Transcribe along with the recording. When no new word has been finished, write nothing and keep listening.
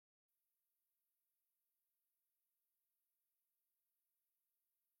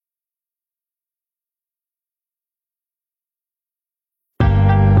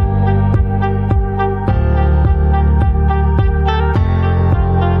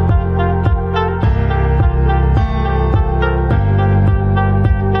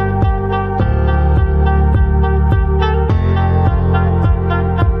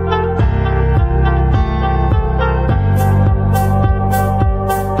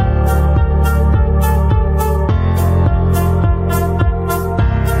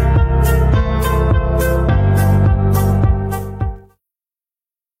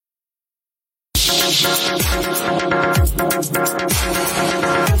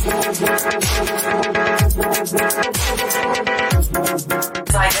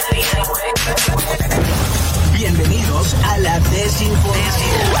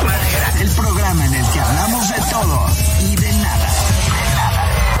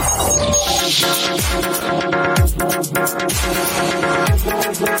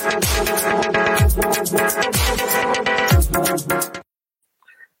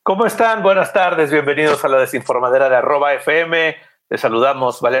¿Cómo están? Buenas tardes, bienvenidos a la desinformadera de @FM. Les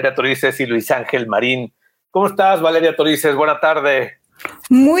saludamos Valeria Torices y Luis Ángel Marín. ¿Cómo estás, Valeria Torices? Buena tarde.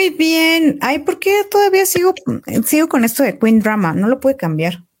 Muy bien. Ay, ¿por qué todavía sigo con esto de Queen Drama? No lo puede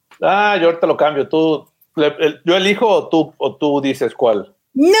cambiar. Yo ahorita lo cambio. ¿Yo elijo o tú dices cuál?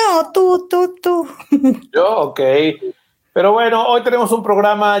 No, tú. Yo, ok. Pero bueno, hoy tenemos un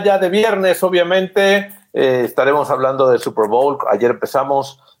programa ya de viernes, obviamente. Estaremos hablando del Super Bowl. Ayer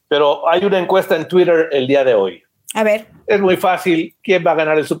empezamos, pero hay una encuesta en Twitter el día de hoy. A ver. Es muy fácil. ¿Quién va a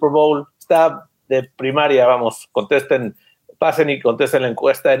ganar el Super Bowl? Está de primaria, vamos. Pasen y contesten la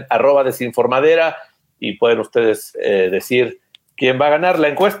encuesta en @desinformadera y pueden ustedes decir quién va a ganar. La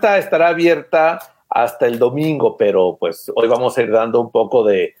encuesta estará abierta hasta el domingo, pero pues hoy vamos a ir dando un poco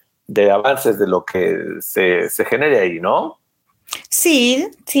de avances de lo que se genere ahí, ¿no? Sí,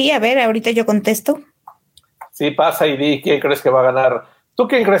 a ver, ahorita yo contesto. Sí, pasa y di quién crees que va a ganar. ¿Tú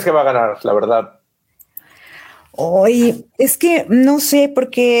quién crees que va a ganar, la verdad? Oye, es que no sé,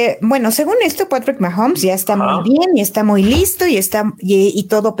 porque, bueno, según esto, Patrick Mahomes ya está muy bien y está muy listo y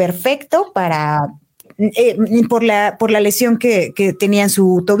todo perfecto para por la lesión que tenía en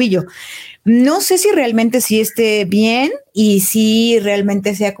su tobillo. No sé si realmente sí esté bien y si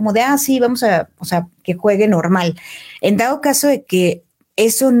realmente sea como de, sí, vamos que juegue normal. En dado caso de que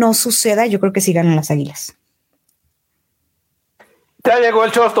eso no suceda, yo creo que sí ganan las Águilas. Ya llegó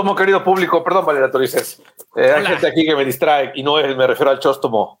el chóstomo, querido público. Perdón, Valeria Torices. Hay gente aquí que me distrae y no me refiero al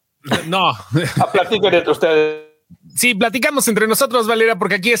chóstomo. No. Platiquen entre ustedes. Sí, platicamos entre nosotros, Valeria,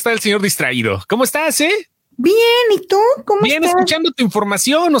 porque aquí está el señor distraído. ¿Cómo estás, Bien, ¿y tú? ¿Cómo Bien, estás? escuchando tu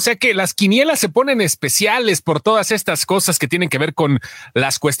información, o sea que las quinielas se ponen especiales por todas estas cosas que tienen que ver con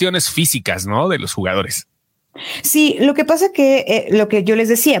las cuestiones físicas, ¿no? De los jugadores. Sí, lo que pasa que lo que yo les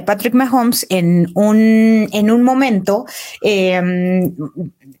decía, Patrick Mahomes en un momento,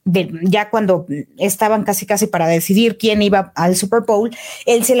 ya cuando estaban casi para decidir quién iba al Super Bowl,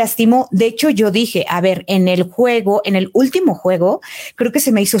 él se lastimó. De hecho, yo dije, a ver, en el último juego, creo que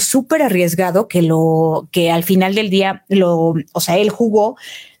se me hizo súper arriesgado que al final del día él jugó.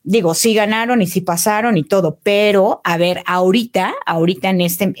 Digo, sí ganaron y sí pasaron y todo, pero a ver, ahorita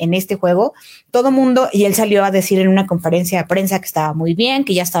en este juego, todo mundo, y él salió a decir en una conferencia de prensa que estaba muy bien,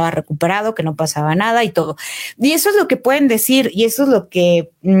 que ya estaba recuperado, que no pasaba nada y todo. Y eso es lo que pueden decir y eso es lo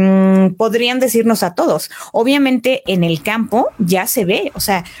que podrían decirnos a todos. Obviamente en el campo ya se ve, o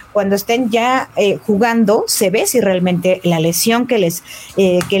sea, cuando estén ya jugando, se ve si realmente la lesión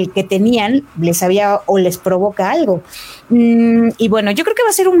que tenían les había o les provoca algo. Y bueno, yo creo que va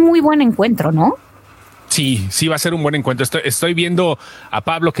a ser un muy buen encuentro, ¿no? Sí, va a ser un buen encuentro. Estoy viendo a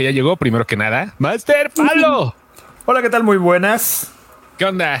Pablo que ya llegó, primero que nada. ¡Master Pablo! Hola, ¿qué tal? Muy buenas. ¿Qué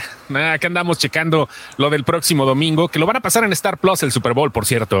onda? Acá andamos checando lo del próximo domingo, que lo van a pasar en Star Plus, el Super Bowl, por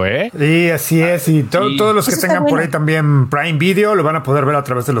cierto, Sí, así es. Y todos los que tengan por ahí también Prime Video lo van a poder ver a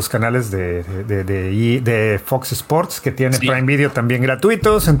través de los canales de Fox Sports, que tiene Prime Video también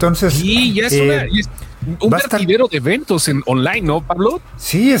gratuitos. Entonces, sí, ya es un vertidero de eventos online, ¿no, Pablo?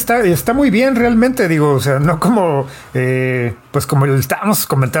 Sí, está muy bien realmente, digo, o sea, no como pues como lo estábamos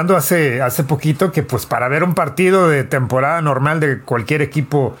comentando hace poquito, que pues para ver un partido de temporada normal de cualquier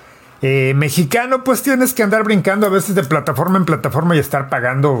equipo mexicano, pues tienes que andar brincando a veces de plataforma en plataforma y estar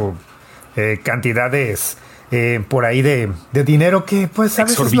pagando cantidades por ahí de dinero que pues a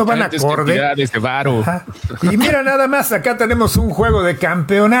veces no van acorde. De varo. Y mira, nada más, acá tenemos un juego de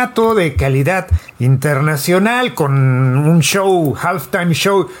campeonato de calidad internacional con un halftime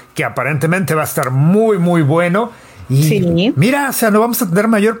show que aparentemente va a estar muy, muy bueno. Y sí, mira, o sea, no vamos a tener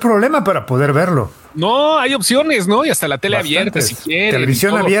mayor problema para poder verlo. No, hay opciones, ¿no? Y hasta la tele abierta, si quieren.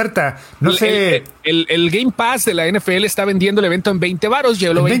 Televisión abierta. No sé. El Game Pass de la NFL está vendiendo el evento en 20 varos.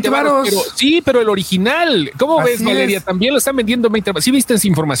 Llegó 20 varos. Pero el original. ¿Cómo así ves, Valeria? También lo están vendiendo en 20 varos. ¿Sí viste esa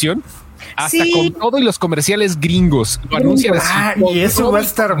información? Hasta con todo y los comerciales gringos. Lo anuncian así. Y eso va a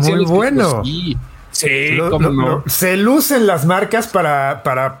estar muy bueno. Sí, se lucen las marcas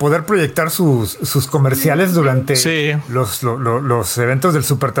para poder proyectar sus comerciales durante los eventos del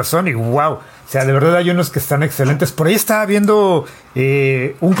Supertazón y wow, o sea, de verdad hay unos que están excelentes. Por ahí estaba viendo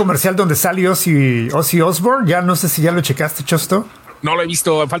un comercial donde sale Ozzy Osbourne, ya no sé si ya lo checaste, Chosto. No lo he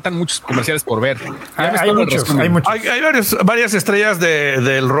visto, faltan muchos comerciales por ver. Hay muchos. Hay varias estrellas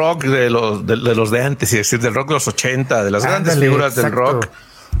del rock, de los de antes, es decir, del rock de los 80, de las grandes figuras del rock,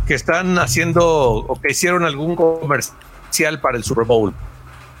 que están haciendo o que hicieron algún comercial para el Super Bowl.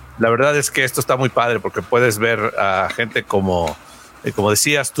 La verdad es que esto está muy padre porque puedes ver a gente como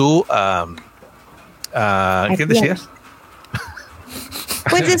decías tú, ¿Quién decías?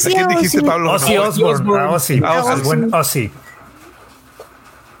 Pues decía ¿Quién dijiste, Pablo? Ozzy Osbourne. Ozzy.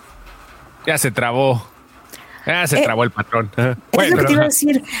 Ya se trabó. Se trabó el patrón. Es lo que te iba a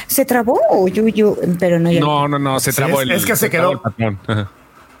decir. ¿Se trabó o yo? Pero no. No, se trabó es que se quedó. El patrón.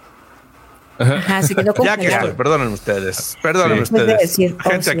 Ajá, se quedó Ya que estoy, perdonen ustedes.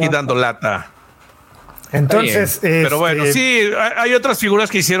 Gente aquí dando lata. Entonces, pero bueno, sí, hay otras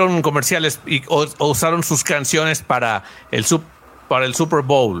figuras que hicieron comerciales o usaron sus canciones para el Super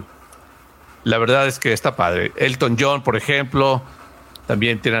Bowl. La verdad es que está padre. Elton John, por ejemplo,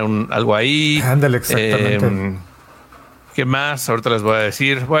 también tienen algo ahí. Ándale, exactamente. ¿Qué más? Ahorita les voy a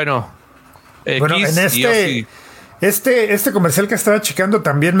decir. Bueno, en este comercial que estaba checando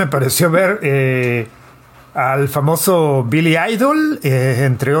también me pareció ver al famoso Billy Idol,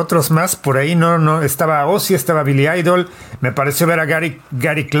 entre otros más. Por ahí no estaba Ozzy, estaba Billy Idol. Me pareció ver a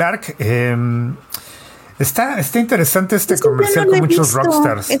Gary Clark. Está interesante comercial con muchos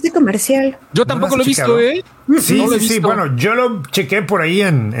rockstars. Este comercial. Yo tampoco lo he visto, ¿eh? Sí. Bueno, yo lo chequé por ahí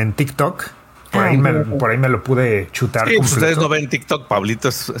en TikTok. Por ahí me lo pude chutar. Sí, ustedes no ven TikTok, Pablito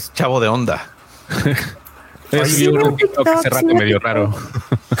es chavo de onda. Subió un TikTok hace rato medio raro.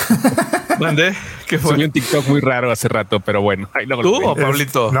 ¿Mandé? ¿Qué fue? Subió un TikTok muy raro hace rato, pero bueno. ¿Tú o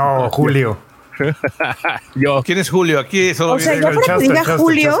Pablito? No, Julio. Yo. ¿Quién es Julio? Aquí solo ya para que diga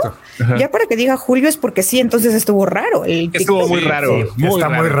Julio, ya para que diga Julio es porque sí, entonces estuvo raro. Estuvo muy raro. Está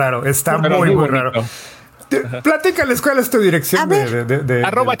muy raro. Está muy raro. Platícales cuál es tu dirección de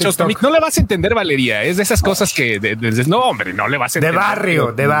 @chostomix. No le vas a entender, Valeria. Es de esas cosas que no, hombre, no le vas a entender.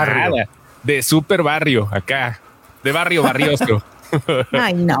 De barrio. Nada. De super barrio, acá. De barrio barrioso.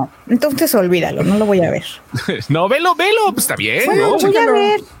 Ay, no. Entonces olvídalo, no lo voy a ver. No, velo, pues está bien. Bueno, ¿no? Voy a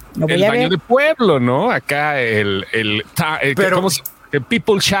ver. El baño de pueblo, ¿no? Acá el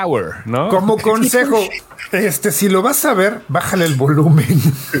people shower, ¿no? Como consejo, si lo vas a ver, bájale el volumen.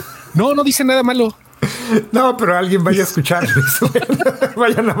 No dice nada malo. No, pero alguien vaya a escuchar eso.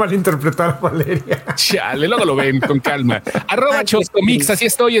 Vayan a malinterpretar a Valeria. Chale, luego lo ven con calma. @chostomix, así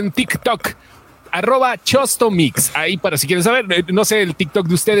estoy en TikTok. @chostomix, ahí para si quieren saber, no sé, el TikTok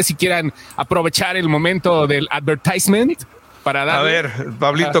de ustedes, si quieran aprovechar el momento del advertisement para dar. A ver,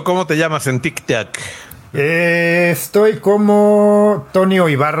 Pablito, ¿cómo te llamas en TikTok? Estoy como Tonio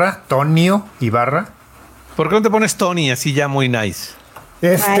Ibarra. ¿Por qué no te pones Tony así ya muy nice?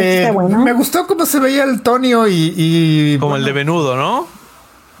 Bueno. Me gustó cómo se veía el Tonio y como el de Venudo, ¿no?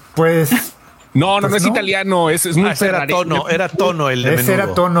 Pues no es italiano, es muy era tono el de Venudo. Ese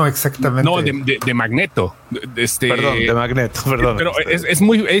era Tono, exactamente. No, de Magneto. Perdón, de Magneto, perdón. Pero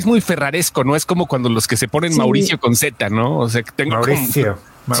es muy ferraresco, ¿no? Es como cuando los que se ponen Mauricio con Z, ¿no? O sea, que tengo Mauricio.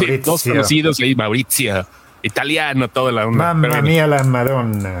 Sí, dos conocidos ahí, Maurizio. Italiano, todo la onda. Mamma mía, la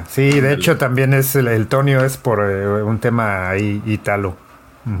Madonna. Sí, de hecho también es el Tonio es por un tema ahí italo.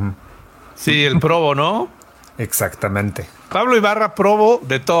 Uh-huh. Sí, el probo, ¿no? Exactamente. Pablo Ibarra, probo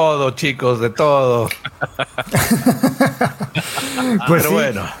de todo, chicos, de todo. Pues pero sí.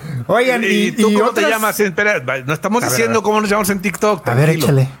 Bueno. Oigan, ¿y tú cómo te llamas? Espera, no estamos diciendo cómo nos llamamos en TikTok. A ver,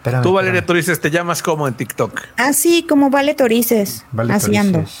 échale. Espérame, tú, Valeria Torices, ¿te llamas cómo en TikTok? Así como Vale Torices. Así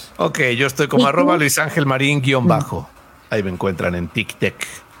ando. Ok, yo estoy como @Luis Ángel Marín _ Ahí me encuentran en TikTok.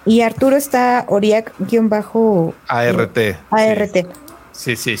 Y Arturo está Oriak ART. ART.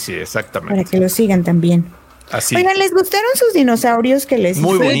 Sí, exactamente. Para que lo sigan también. Así. Oigan, ¿les gustaron sus dinosaurios que les hice?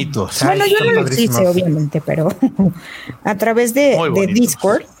 Muy bonitos. Bueno, yo no los hice, obviamente, pero a través de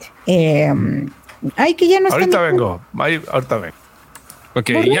Discord. Que ya no están. Ahorita vengo. Ok,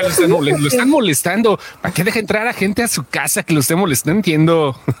 ya lo están molestando. ¿Para qué deja entrar a gente a su casa que lo esté molestando?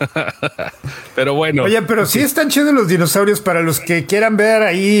 Entiendo. Pero bueno. Oye, pero sí están chidos los dinosaurios. Para los que quieran ver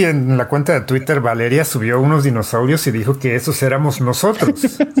ahí en la cuenta de Twitter, Valeria subió unos dinosaurios y dijo que esos éramos nosotros.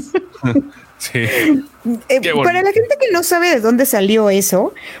 Sí. Para la gente que no sabe de dónde salió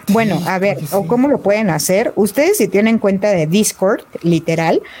eso, bueno, a ver, o cómo lo pueden hacer, ustedes si tienen cuenta de Discord,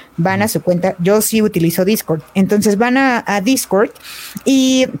 literal, van a su cuenta, yo sí utilizo Discord, entonces van a Discord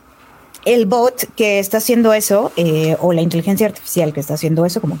y el bot que está haciendo eso, o la inteligencia artificial que está haciendo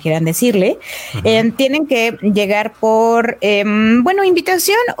eso, como quieran decirle, tienen que llegar por,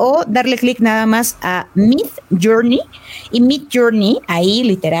 invitación o darle clic nada más a Midjourney. Y Midjourney, ahí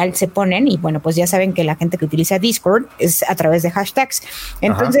literal se ponen, y bueno, pues ya saben que la gente que utiliza Discord es a través de hashtags.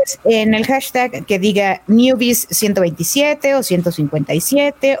 Entonces, en el hashtag que diga newbies 127 o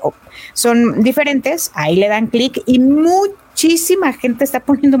 157, o son diferentes, ahí le dan clic y muchísimos muchísima gente está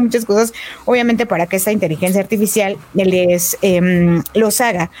poniendo muchas cosas, obviamente para que esta inteligencia artificial los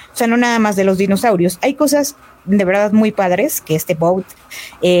haga. O sea, no nada más de los dinosaurios. Hay cosas de verdad muy padres que este bot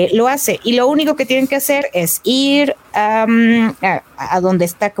lo hace, y lo único que tienen que hacer es ir a donde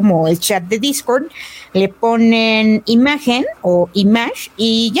está como el chat de Discord, le ponen imagen o image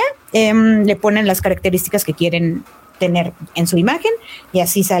y ya le ponen las características que quieren tener en su imagen, y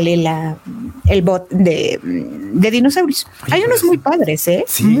así sale el bot de dinosaurios. Hay unos muy padres,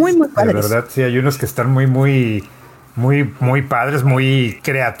 sí, muy padres. De verdad, sí, hay unos que están muy padres, muy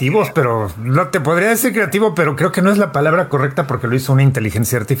creativos, pero no te podría decir creativo, pero creo que no es la palabra correcta porque lo hizo una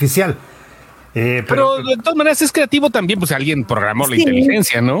inteligencia artificial. Pero de todas maneras es creativo también, pues alguien programó la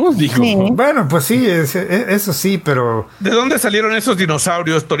inteligencia, ¿no? Digo. Sí. Bueno, pues sí, eso sí, pero... ¿De dónde salieron esos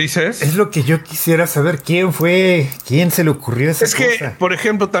dinosaurios, Torices? Es lo que yo quisiera saber, quién se le ocurrió esa cosa. Es que, por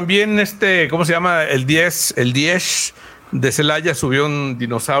ejemplo, también ¿cómo se llama? El 10 de Celaya subió un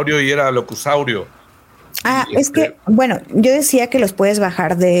dinosaurio y era locusaurio. Es que, bueno, yo decía que los puedes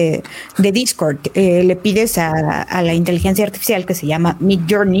bajar de Discord. Le pides a la inteligencia artificial que se llama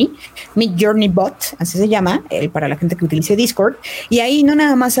Midjourney Bot, así se llama, para la gente que utilice Discord, y ahí no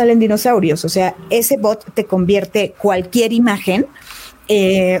nada más salen dinosaurios, o sea, ese bot te convierte cualquier imagen,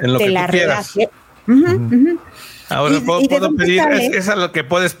 en lo te que la relaje. Ahora puedo pedir, ¿es a lo que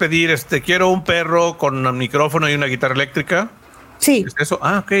puedes pedir? Quiero un perro con un micrófono y una guitarra eléctrica. Sí. ¿Es eso?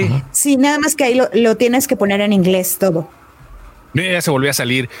 Ok. Sí, nada más que ahí lo tienes que poner en inglés todo. Mira, ya se volvió a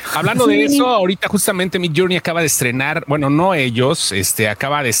salir. Hablando de eso, ahorita justamente Midjourney acaba de estrenar, bueno, no ellos,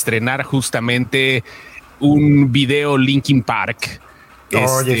 acaba de estrenar justamente un video Linkin Park.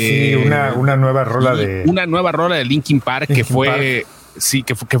 Oye, sí, una nueva rola una nueva rola de Linkin Park que fue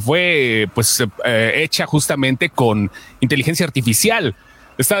pues hecha justamente con inteligencia artificial. Le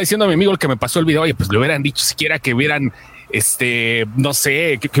estaba diciendo a mi amigo el que me pasó el video, oye, pues le hubieran dicho siquiera que hubieran no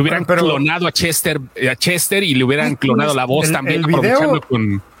sé, que hubieran clonado a Chester y le hubieran clonado la voz también.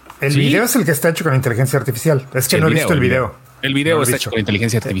 El video es el que está hecho con inteligencia artificial. Es que no he visto el video. El video está hecho con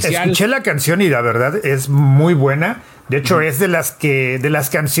inteligencia artificial. Escuché la canción y la verdad es muy buena. De hecho, es de las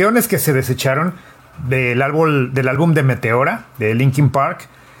canciones que se desecharon del álbum de Meteora, de Linkin Park.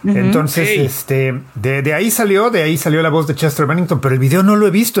 Entonces, de ahí salió la voz de Chester Bennington, pero el video no lo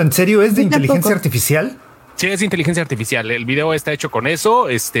he visto. ¿En serio es de inteligencia artificial? Sí, es inteligencia artificial. El video está hecho con eso.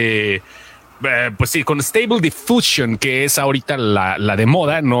 Pues sí, con Stable Diffusion, que es ahorita la de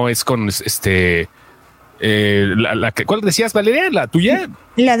moda, no es con ¿cuál decías, Valeria? ¿La tuya?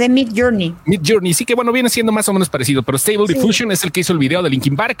 La de Midjourney. Midjourney, sí, que bueno, viene siendo más o menos parecido, pero Stable Diffusion es el que hizo el video de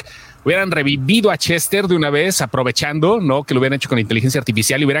Linkin Park. Hubieran revivido a Chester de una vez, aprovechando, ¿no? Que lo hubieran hecho con inteligencia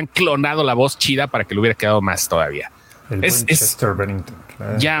artificial y hubieran clonado la voz chida para que le hubiera quedado más todavía. Chester Bennington.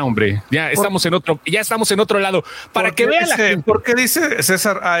 Ya, hombre, estamos en otro lado. Para que vean la gente. ¿Por qué dice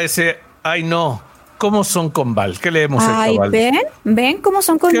César ese? Ay, no. ¿Cómo son con Val? ¿Qué le hemos hecho a Val? ¿Ven cómo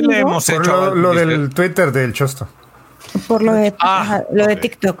son conmigo? ¿Qué le hemos hecho a Val? Lo del Twitter del Chosto. Por lo de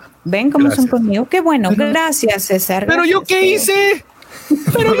TikTok. ¿Ven cómo son conmigo? Qué bueno. Gracias, César. ¿Pero yo qué hice?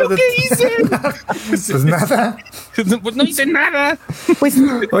 ¿Pero yo qué hice? Pues nada. Pues no hice nada. Pues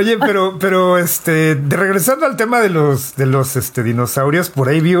oye, pero regresando al tema de los dinosaurios, por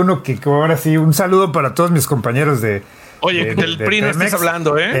ahí vi uno que ahora sí, un saludo para todos mis compañeros del PRI no estás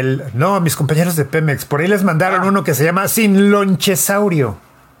hablando, ¿eh? No, mis compañeros de Pemex. Por ahí les mandaron uno que se llama Sin Lonchesaurio.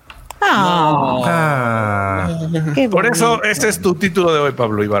 Por eso ese es tu título de hoy,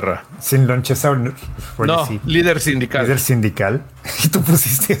 Pablo Ibarra. Sin Lonchesaurio. No, sí. Líder sindical. Líder sindical. Y tú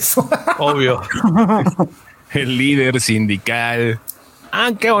pusiste eso. Obvio. El líder sindical.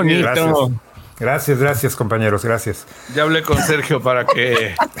 Qué bonito. Gracias, compañeros. Gracias. Ya hablé con Sergio para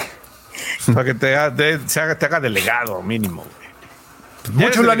que te haga delegado mínimo.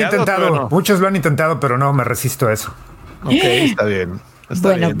 Muchos lo han intentado, pero no me resisto a eso. Ok, está bien.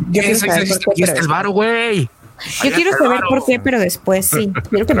 Yo quiero saber por qué, el varo, güey. Yo quiero saber por qué, pero después sí.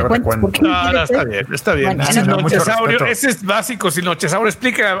 Quiero que me cuentes por qué. No, está bien. Bueno, sin lonchesaurio, ese es básico, sin lonchesaurio.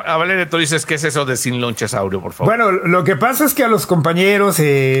 Explica a Valeria Torices qué es eso de sin lonchesaurio, por favor. Bueno, lo que pasa es que a los compañeros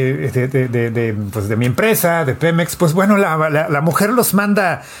de mi empresa, de Pemex, pues bueno, la mujer los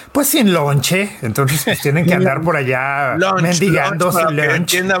manda pues sin lonche. Entonces pues tienen que andar por allá mendigando sin lunch.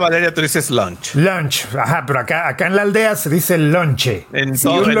 Entienda Valeria Torices lunch. Lunch, ajá, pero acá en la aldea se dice lonche.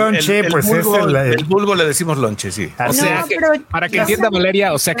 Un lonche, pues vulgo, el vulgo le decimos lonche. Sí. O sea, para que entienda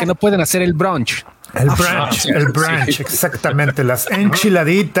Valeria, o sea que no pueden hacer el brunch. El brunch, sí. Exactamente, las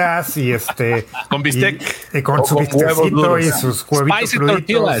enchiladitas y con bistec y con su bistecito y sus huevitos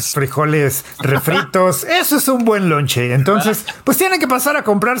cruditos, frijoles refritos. Eso es un buen lonche. Entonces, pues tienen que pasar a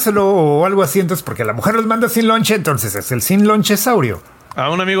comprárselo o algo así. Entonces, porque la mujer los manda sin lonche, entonces es el sin lonchesaurio. A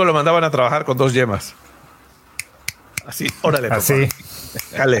un amigo lo mandaban a trabajar con 2 yemas. Así, órale, papá. Así.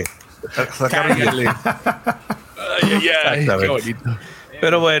 Jale. Cállale. Ay, qué bonito.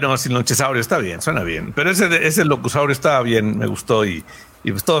 Pero bueno, sin lonchesaurio está bien, suena bien. Pero ese locusaurio estaba bien, me gustó y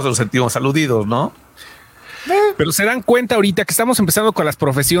pues todos nos sentimos aludidos, ¿no? Pero se dan cuenta ahorita que estamos empezando con las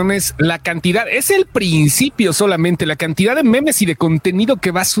profesiones, la cantidad, es el principio solamente, la cantidad de memes y de contenido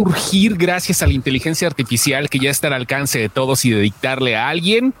que va a surgir gracias a la inteligencia artificial que ya está al alcance de todos y de dictarle a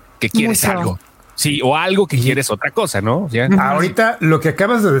alguien que quieres algo. Sí, o algo que quieres otra cosa, ¿no? ¿Ya? Ahorita lo que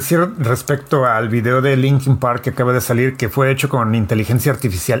acabas de decir respecto al video de Linkin Park que acaba de salir, que fue hecho con inteligencia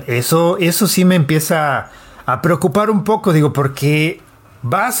artificial, eso sí me empieza a preocupar un poco, digo, porque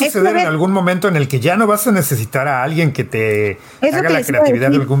va a suceder en algún momento en el que ya no vas a necesitar a alguien que te haga la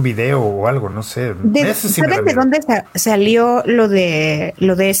creatividad de algún video o algo, no sé. ¿Saben de dónde salió lo de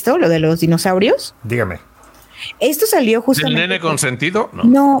esto, lo de los dinosaurios? Dígame. Esto salió justamente... ¿El nene consentido?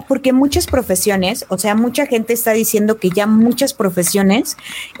 No, porque muchas profesiones, o sea, mucha gente está diciendo que ya muchas profesiones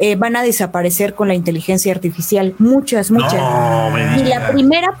van a desaparecer con la inteligencia artificial. Muchas. Y la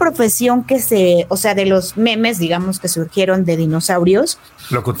primera profesión o sea, de los memes, digamos, que surgieron de dinosaurios,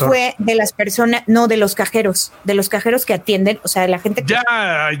 locutor, fue de las personas, no, de los cajeros que atienden, o sea, la gente que...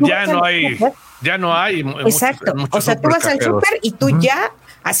 Ya no hay. Exacto. O sea, tú vas al súper y tú ya...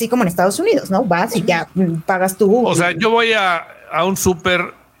 Así como en Estados Unidos, ¿no? Vas y ya pagas tú. O sea, yo voy a un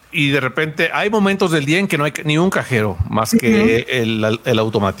súper y de repente hay momentos del día en que no hay ni un cajero más que el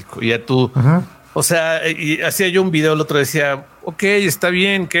automático. Y ya tú, o sea, y hacía yo un video el otro, decía, ok, está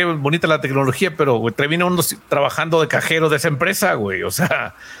bien, qué bonita la tecnología, pero güey, termina uno trabajando de cajero de esa empresa, güey. O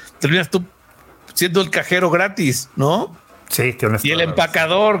sea, terminas tú siendo el cajero gratis, ¿no? Sí, tienes. Y el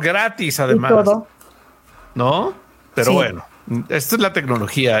empacador gratis, además. Y todo. ¿No? Pero bueno. Esto es la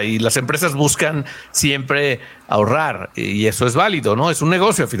tecnología y las empresas buscan siempre ahorrar y eso es válido, ¿no? Es un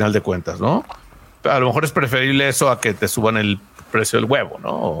negocio a final de cuentas, ¿no? A lo mejor es preferible eso a que te suban el precio del huevo,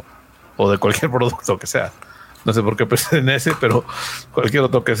 ¿no? O de cualquier producto que sea. No sé por qué pensé en ese, pero cualquier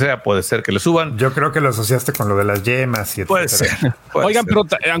otro que sea puede ser que le suban. Yo creo que lo asociaste con lo de las yemas y puede ser. Oigan, pero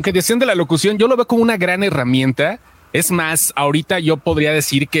aunque decían de la locución, yo lo veo como una gran herramienta. Es más, ahorita yo podría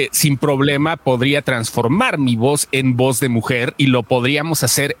decir que sin problema podría transformar mi voz en voz de mujer y lo podríamos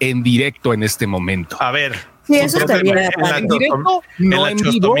hacer en directo en este momento. A ver. Sí, eso estaría en directo, no en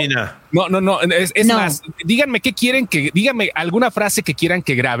vivo. No. Es más, díganme díganme alguna frase que quieran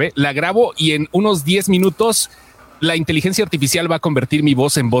que grabe, la grabo y en unos 10 minutos la inteligencia artificial va a convertir mi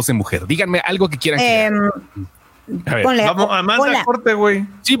voz en voz de mujer. Díganme algo que quieran que grabe. A ver, vamos a corte, güey.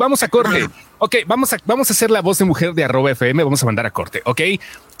 Sí, vamos a corte. Ok, vamos a hacer la voz de mujer de @FM. Vamos a mandar a corte. Ok,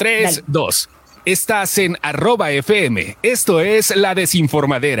 3, 2. Estás en @FM. Esto es La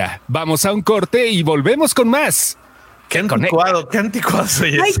Desinformadera. Vamos a un corte y volvemos con más. Qué anticuado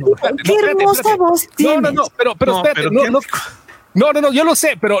soy eso. Ay, qué hermosa voz tienes. Pero espérate. No, yo lo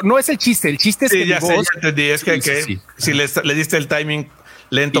sé, pero no es el chiste. El chiste es que ya entendí. Es que si le diste el timing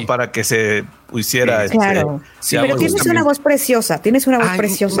lento para que se hiciera. Claro. Pero tienes una voz preciosa.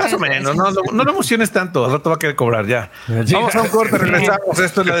 Más o menos. No lo emociones tanto. Al rato va a querer cobrar ya. Vamos a un corte, regresamos.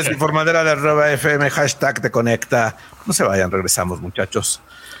 Esto es La Desinformadera de @FM. Hashtag te conecta. No se vayan, regresamos, muchachos.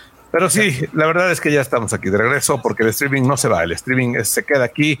 Pero sí, la verdad es que ya estamos aquí de regreso porque el streaming no se va. El streaming se queda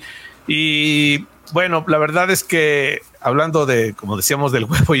aquí. Y bueno, la verdad es que hablando de, como decíamos, del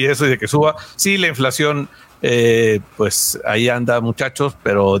huevo y eso y de que suba, sí, la inflación, pues ahí anda, muchachos,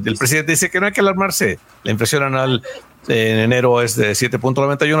 pero el presidente dice que no hay que alarmarse. La inflación anual en enero es de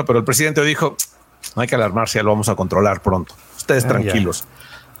 7.91, pero el presidente dijo, no hay que alarmarse, ya lo vamos a controlar pronto. Ustedes tranquilos.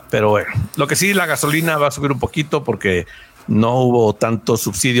 Pero bueno, lo que sí, la gasolina va a subir un poquito porque no hubo tanto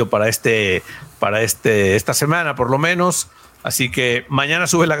subsidio para esta semana, por lo menos. Así que mañana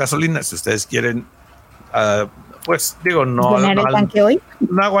sube la gasolina. Si ustedes quieren, pues digo, no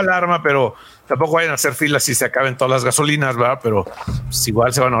hago alarma, pero tampoco vayan a hacer filas si se acaben todas las gasolinas, ¿va? Pero pues,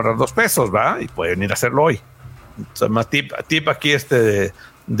 igual se van a ahorrar $2, ¿va? Y pueden ir a hacerlo hoy. Entonces, más tip aquí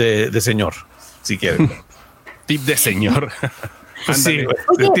de señor, si quieren. Tip de señor. Sí,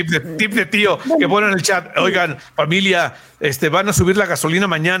 tip de tío que ponen en el chat. Oigan, familia, van a subir la gasolina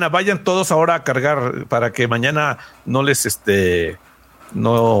mañana. Vayan todos ahora a cargar para que mañana no les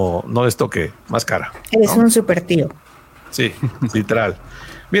no les toque más cara. Eres un super tío. Sí, literal.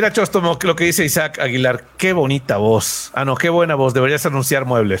 Mira, Chóstomo, lo que dice Isaac Aguilar, qué bonita voz. Qué buena voz. Deberías anunciar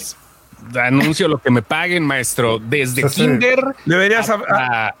muebles. Anuncio lo que me paguen, maestro. Desde kinder deberías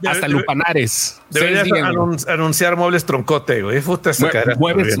hasta lupanares. Deberías anunciar muebles troncote, güey.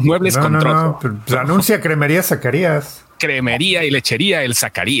 Muebles con trozo. Anuncia Cremería Zacarías. Cremería y lechería El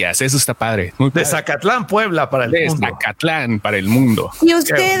Zacarías. Eso está padre. De Zacatlán, Puebla, para el mundo. De Zacatlán, para el mundo. Y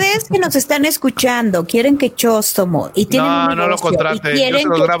ustedes que nos están escuchando, quieren que Chóstomo y tienen un negocio, no lo contrate. y quieren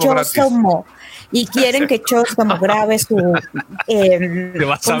que Chóstomo y quieren que Chóstomo grabe su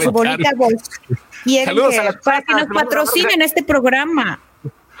con su bonita voz. Quieren para que nos patrocinen este programa.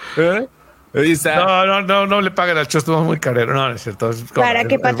 No le paguen al Chóstomo, muy carero. No, es cierto. Para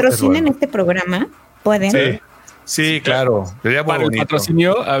que patrocinen este programa, pueden. Sí, claro. Para el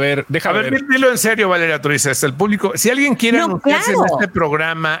patrocinio, a ver, déjame ver. Dilo en serio, Valeria Turices. El público, si alguien quiere anunciarse en este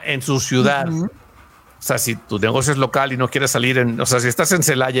programa en su ciudad, o sea, si tu negocio es local y no quieres salir si estás en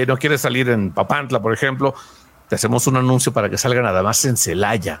Celaya y no quieres salir en Papantla, por ejemplo, te hacemos un anuncio para que salga nada más en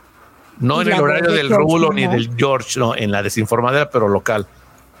Celaya. No en el horario del Rulo ni del George, no, en la desinformadera, pero local.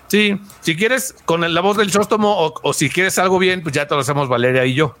 Sí, si quieres con la voz del Chóstomo o si quieres algo bien, pues ya te lo hacemos Valeria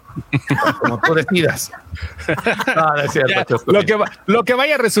y yo. Como tú decidas. No es cierto. Lo que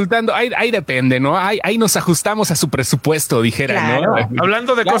vaya resultando, ahí depende, ¿no? Ahí nos ajustamos a su presupuesto, dijera, claro. ¿no?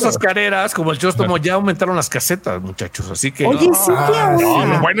 Hablando de cosas careras, como el Chóstomo, ya aumentaron las casetas, muchachos, así que... Oye, sí,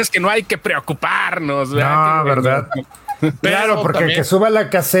 lo bueno es que no hay que preocuparnos, ¿verdad? No, ¿verdad? Claro, porque también, que suba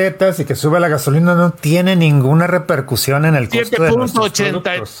la caseta y que suba la gasolina no tiene ninguna repercusión en el costo de nuestros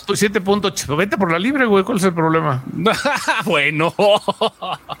productos. 7.80. Vete por la libre, güey. ¿Cuál es el problema? Bueno.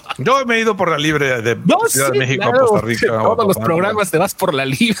 Yo me he ido por la libre de Ciudad de México a Costa Rica. Todos los programas te vas por la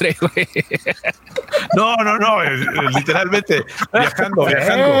libre, güey. No. Literalmente viajando.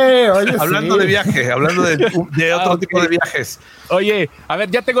 Oye, hablando de viaje, hablando de otro tipo de viajes. Oye, a ver,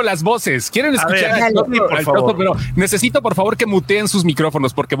 ya tengo las voces. ¿Quieren escuchar al favor. Pero necesito, por favor, que muteen sus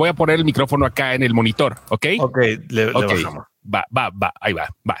micrófonos porque voy a poner el micrófono acá en el monitor, ¿ok? Ok, le bajamos. Va, ahí va.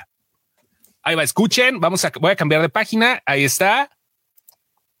 Ahí va, escuchen, voy a cambiar de página, ahí está.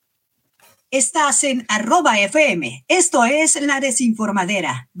 Estás en @FM. Esto es La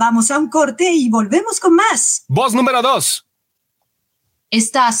Desinformadera. Vamos a un corte y volvemos con más. Voz número 2.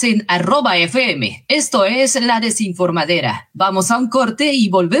 Estás en @FM. Esto es La Desinformadera. Vamos a un corte y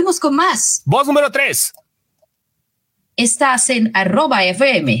volvemos con más. Voz número 3. Estás en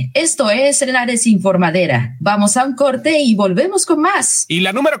 @FM. Esto es La Desinformadera. Vamos a un corte y volvemos con más. Y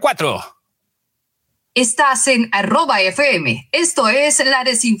la número 4. Estás en @FM. Esto es La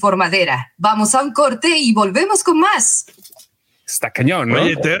Desinformadera. Vamos a un corte y volvemos con más. Está cañón, ¿no?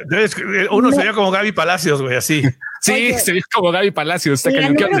 Oye, uno sería como Gaby Palacios, güey, así. Sí, Oye, sería como Gaby Palacios. Está la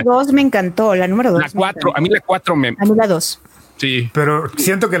cañón. número 2 me encantó. La número 2. La 4. A mí la 4 me... A mí la 2. Sí. Pero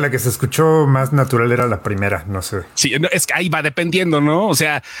siento que la que se escuchó más natural era la primera, no sé. Sí, es que ahí va dependiendo, ¿no? O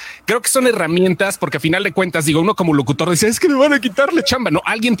sea, creo que son herramientas porque a final de cuentas, digo, uno como locutor dice, es que me van a quitarle chamba. No,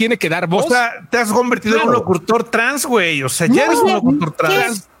 alguien tiene que dar voz. O sea, te has convertido en un locutor trans, güey. O sea, ya eres un locutor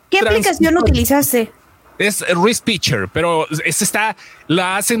trans. ¿Qué aplicación utilizaste? Es Risk Pitcher, pero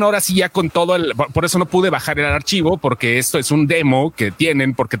la hacen ahora sí ya con todo por eso no pude bajar el archivo, porque esto es un demo que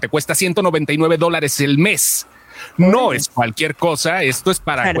tienen, porque te cuesta $199 el mes. No es cualquier cosa, esto es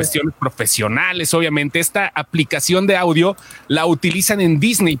para cuestiones profesionales, obviamente. Esta aplicación de audio la utilizan en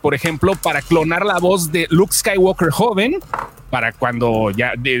Disney, por ejemplo, para clonar la voz de Luke Skywalker joven, para cuando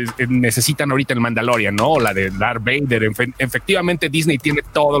ya necesitan ahorita el Mandalorian, ¿no? O la de Darth Vader. Efectivamente, Disney tiene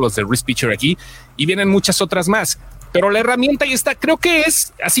todos los de Risk Pitcher aquí y vienen muchas otras más. Pero la herramienta ahí está. Creo que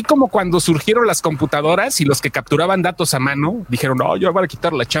es así como cuando surgieron las computadoras y los que capturaban datos a mano dijeron, no, yo voy a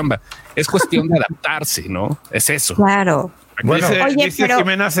quitar la chamba. Es cuestión de adaptarse, ¿no? Es eso. Claro. Bueno, dice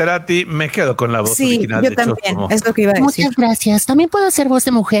Jimena Cerati, me quedo con la voz original. Sí, yo también. Es lo que iba a decir. Muchas gracias. También puedo hacer voz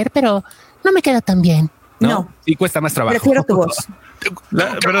de mujer, pero no me queda tan bien. No. Sí, cuesta más trabajo. Prefiero tu voz.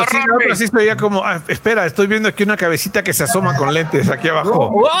 Pero sí se veía como, espera, estoy viendo aquí una cabecita que se asoma con lentes aquí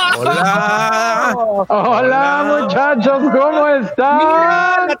abajo. Hola, muchachos, ¿cómo están?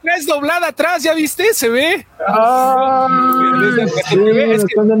 Mira, la traes doblada atrás, ¿ya viste? ¿Se ve? Sí, me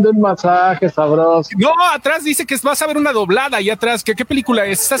están dando un masaje sabroso. No, atrás dice que vas a ver una doblada ahí atrás. ¿Qué película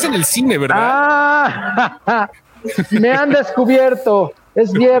es? Estás en el cine, ¿verdad? Me han descubierto.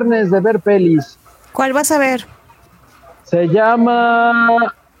 Es viernes de ver pelis. ¿Cuál vas a ver? Se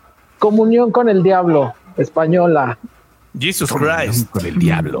llama Comunión con el Diablo, española. Jesus Christ. Con el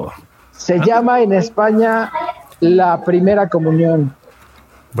diablo. Se llama en España La Primera Comunión.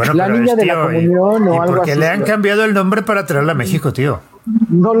 Bueno, la niña de la comunión o algo porque así. le han cambiado el nombre para traerla a México, tío.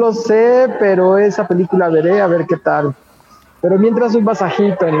 No lo sé, pero esa película veré a ver qué tal. Pero mientras un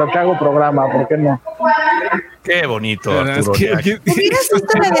masajito en lo que hago programa, ¿por qué no? Qué bonito, Arturo.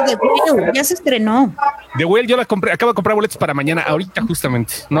 Ya se estrenó. The Whale, yo la compré, acabo de comprar boletos para mañana, ahorita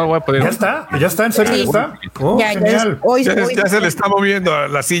justamente. No voy a poder. ¿Ya está? ¿En serio? Sí. ¿Ya está? Oh, Ya, genial. Ya se le está moviendo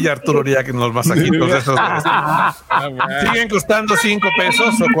la silla a Arturo Oriak en los masajitos esos. ¿Siguen costando 5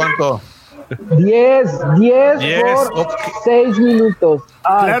 pesos o cuánto? 10 por 6 minutos.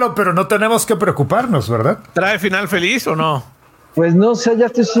 Ay, Claro, pero no tenemos que preocuparnos, ¿verdad? ¿Trae final feliz o no? pues no sé, ya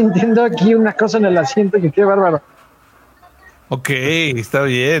estoy sintiendo aquí una cosa en el asiento que qué bárbaro. Ok, está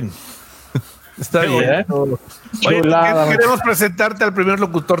bien. Está bien. Oye, Chulada. queremos presentarte al primer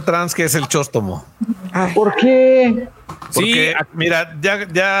locutor trans que es el Chóstomo. ¿Por qué? Porque, mira,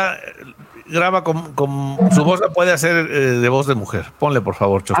 ya graba con su voz, la puede hacer de voz de mujer. Ponle, por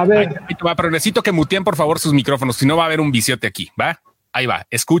favor, Chóstomo. A ver, Pero necesito que muteen, por favor, sus micrófonos, si no va a haber un viciote aquí, ¿va? Ahí va.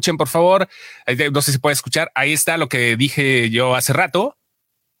 Escuchen, por favor. No sé si puede escuchar. Ahí está lo que dije yo hace rato.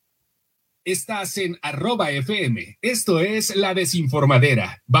 Estás en @FM. Esto es La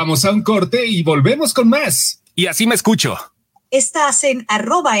Desinformadera. Vamos a un corte y volvemos con más. Y así me escucho. Estás en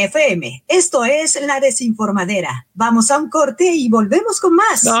 @FM. Esto es La Desinformadera. Vamos a un corte y volvemos con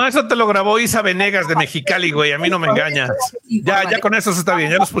más. No, eso te lo grabó Isa Venegas de Mexicali, güey. A mí no me engañas. Ya con eso está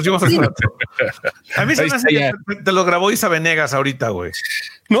bien. Ya los pusimos al frente. A mí se me hace que te lo grabó Isa Venegas ahorita, güey.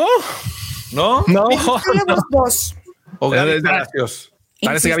 No. O Gaby Palacios.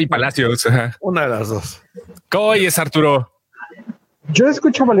 Parece Gaby Palacios. Una de las dos. ¿Cómo oyes, Arturo? yo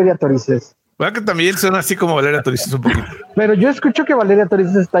escucho a Valeria Torices, ¿Verdad que también suena así como Valeria Torices un poquito? pero yo escucho que Valeria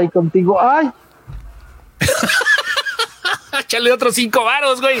Torices está ahí contigo. Ay, Échale otros 5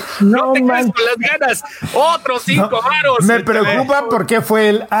 varos, güey. No te quedes manches. con las ganas. Otros 5 varos. Me preocupa por qué fue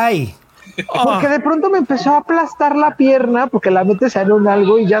el ay. porque de pronto me empezó a aplastar la pierna porque la metes en un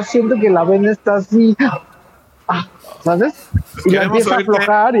algo y ya siento que la vena está así. ¿Sabes? Y la Queremos empieza a oírte.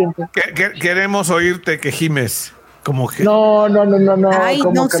 aflojar. Y Queremos oírte que gimes. Como que. No. Ay,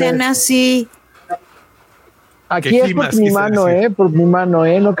 ¿cómo no crees? sean así. Aquí Que es gimas, por mi quise mano, decir. por mi mano,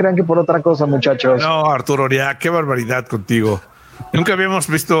 no crean que por otra cosa, muchachos. No, Arturo Oriak, qué barbaridad contigo. Nunca habíamos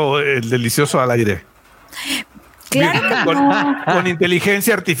visto el delicioso al aire. Claro que no. Con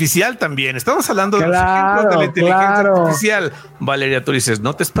inteligencia artificial también. Estamos hablando de los Claro, ejemplos de la inteligencia claro. artificial. Valeria, tú dices,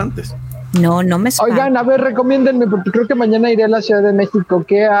 no te espantes. No me espanto. Oigan, a ver, recomiéndenme, porque creo que mañana iré a la Ciudad de México.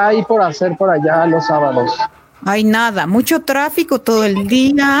 ¿Qué hay por hacer por allá los sábados? Ay, nada, mucho tráfico todo el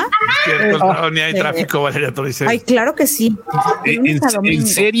día. Cierto, ni hay tráfico, Valeria, tú dices. Ay, claro que sí. ¿En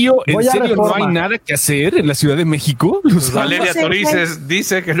serio? Voy a ¿No Reforma. hay nada que hacer en la Ciudad de México? Los Valeria no sé, Torices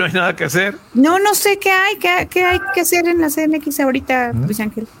dice que no hay nada que hacer. No sé qué hay que hacer en la CMX ahorita, Luis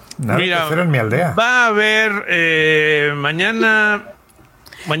Ángel. Nada Mira, que hacer en mi aldea. Va a haber mañana.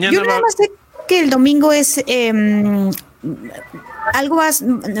 Mañana Yo nada más sé que el domingo es algo más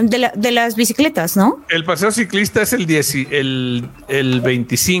de las bicicletas, ¿no? el paseo ciclista es el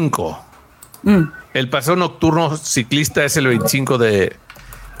 25. El paseo nocturno ciclista es el 25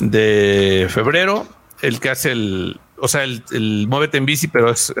 de febrero. El que hace el Muévete en bici,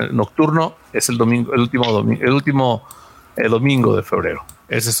 pero es nocturno, es el domingo, el último domingo de febrero.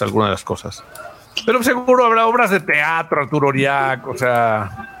 Esa es alguna de las cosas. Pero seguro habrá obras de teatro, Arturo Oriak, o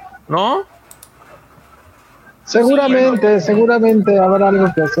sea, ¿no? Seguramente habrá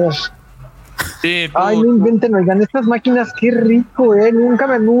algo que hacer. Sí, Ay, no inventen, oigan, estas máquinas, qué rico,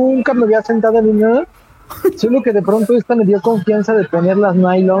 Nunca me había sentado en una. Solo que de pronto esta me dio confianza de tener las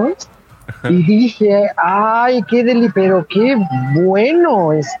nylons. Y dije, ay, pero qué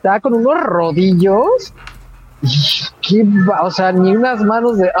bueno, está con unos rodillos. O sea, ni unas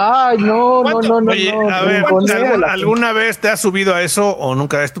manos de, ay, no. Oye, a ver, ¿alguna vez te has subido a eso o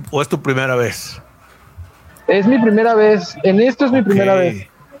nunca es tu primera vez? Es mi primera vez, en esto es mi primera vez.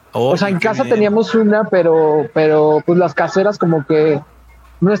 O sea, en casa teníamos una, pero pues las caseras como que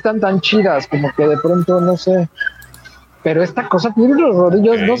no están tan chidas, como que de pronto, no sé. Pero esta cosa tiene los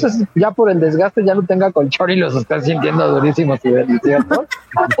rodillos, no sé si ya por el desgaste ya no tenga colchón y los están sintiendo durísimos y deliciosos.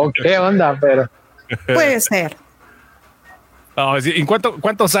 O qué onda, pero... Puede ser. ¿En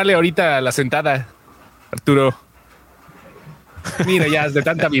cuánto sale ahorita la sentada, Arturo? Mira, ya de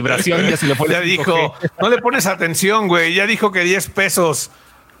tanta vibración ya se le pone. Ya dijo, no le pones atención, güey. Ya dijo que 10 pesos.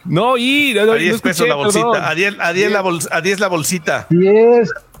 No, A 10 pesos la bolsita. A 10 la bolsita. 10 la bolsita.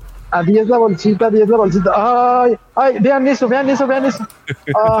 Ay, vean eso.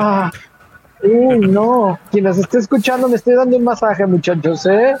 Uy, no. Quien nos esté escuchando, me estoy dando un masaje, muchachos,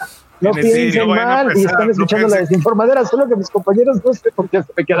 No piensen mal y están escuchando la desinformadera, solo que mis compañeros no sé por qué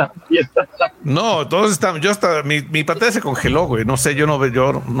se me quedan quietos. No, todos están. Yo hasta mi pantalla se congeló, güey. No sé, yo no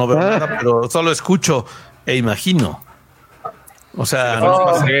veo nada, pero solo escucho e imagino. O sea,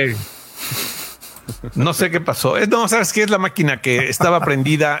 No sé qué pasó. No, ¿sabes qué? Es la máquina que estaba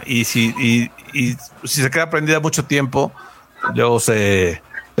prendida y si se queda prendida mucho tiempo, luego se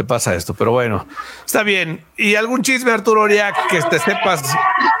pasa esto. Pero bueno, está bien. ¿Y algún chisme, Arturo Oriak, que te sepas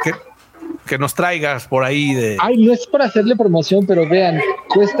que nos traigas por ahí de... Ay, no es para hacerle promoción, pero vean,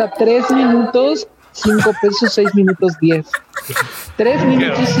 cuesta 3 minutos, 5 pesos, 6 minutos 10. 3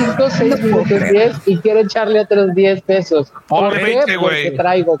 minutos 5, 6 minutos 10 y quiere echarle otros 10 pesos. Ponle 20, güey.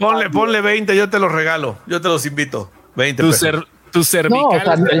 Ponle 20, yo te los regalo. Yo te los invito. 20 pesos. Tu cervical. No, o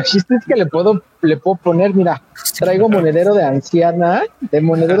sea, el chiste es que le puedo poner, mira, traigo monedero de anciana,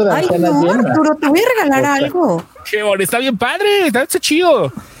 llena. Arturo, te voy a regalar algo. Qué bueno, está bien padre, está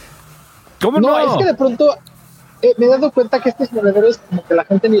chido. ¿Cómo no? No, es que de pronto me he dado cuenta que estos monederos como que la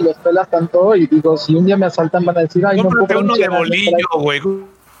gente ni los pela tanto y digo, si un día me asaltan van a decir, ay, cómprate no puedo. Uno de bolillo, güey.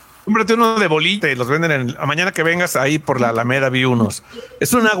 Cómprate uno de bolillo y los venden mañana que vengas ahí por la Alameda vi unos.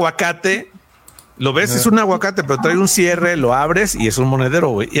 Es un aguacate, lo ves, es un aguacate, pero trae un cierre, lo abres y es un monedero,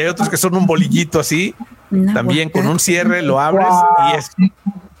 güey. Y hay otros que son un bolillito así, también con un cierre, lo abres y es...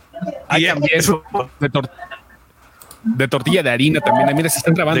 Hay también eso de tortilla de harina también. Mira, se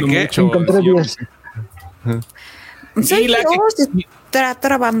están trabando mucho. Encontré 10. Sí, está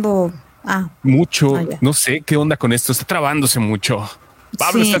trabando. Mucho. No sé qué onda con esto. Está trabándose mucho.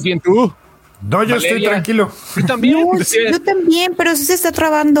 Pablo, ¿estás bien tú? No, yo estoy tranquilo. Yo también. Yo también, pero sí se está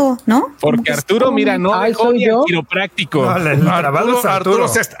trabando, ¿no? Porque Arturo, mira, no dejó ni el quiropráctico. Arturo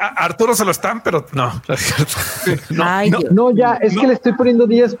se lo están, pero no. No, ya, es que le estoy poniendo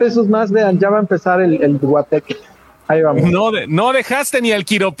 10 pesos más. Vean, ya va a empezar el guateque. Ahí vamos. No dejaste ni el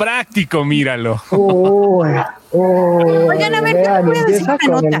quiropráctico, míralo. Oigan, a ver, ¿qué voy a decir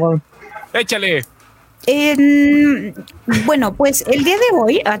una nota? Échale. Bueno, pues el día de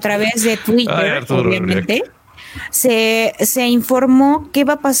hoy, a través de Twitter, Arturo, obviamente, se informó qué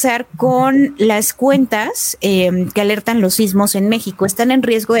va a pasar con las cuentas que alertan los sismos en México. Están en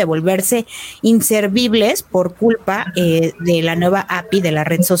riesgo de volverse inservibles por culpa de la nueva API de la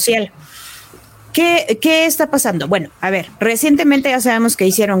red social. ¿Qué está pasando? Bueno, a ver, recientemente ya sabemos que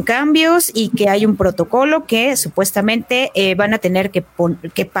hicieron cambios y que hay un protocolo que supuestamente van a tener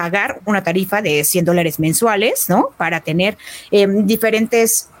que pagar una tarifa de $100 mensuales, ¿no? Para tener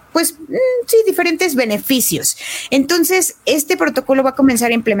diferentes beneficios. Entonces, este protocolo va a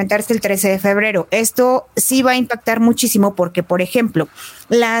comenzar a implementarse el 13 de febrero. Esto sí va a impactar muchísimo porque, por ejemplo,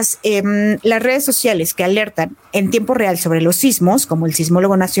 las redes sociales que alertan en tiempo real sobre los sismos, como el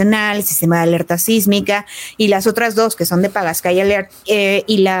Sismólogo Nacional, el Sistema de Alerta Sísmica y las otras dos que son de paga, Sky Alert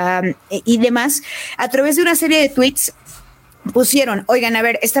y demás, a través de una serie de tweets pusieron, oigan, a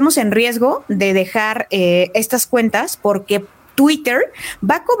ver, estamos en riesgo de dejar estas cuentas porque Twitter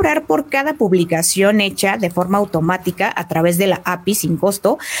va a cobrar por cada publicación hecha de forma automática a través de la API sin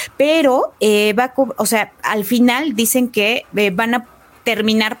costo, pero al final dicen que van a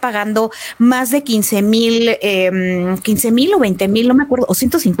terminar pagando más de 15,000 o 20,000, no me acuerdo, o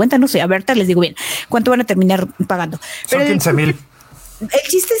 150, no sé, ahorita les digo bien cuánto van a terminar pagando. Son 15,000. El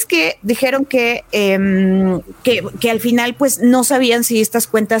chiste es que dijeron que al final pues no sabían si estas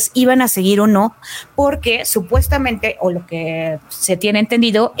cuentas iban a seguir o no, porque supuestamente, o lo que se tiene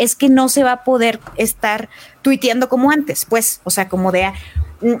entendido, es que no se va a poder estar tuiteando como antes, pues, o sea, como de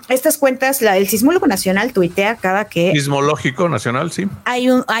estas cuentas, el Sismólogo Nacional tuitea cada que... Sismológico Nacional, sí. Hay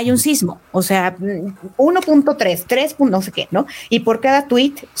un sismo, o sea, 1.3, 3, no sé qué, ¿no? Y por cada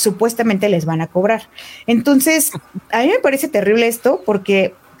tweet supuestamente les van a cobrar. Entonces, a mí me parece terrible esto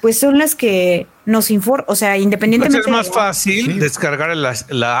porque pues son las que nos informan, o sea, independientemente... Pues es más fácil descargar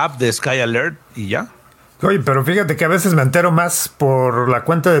la app de Sky Alert y ya. Oye, pero fíjate que a veces me entero más por la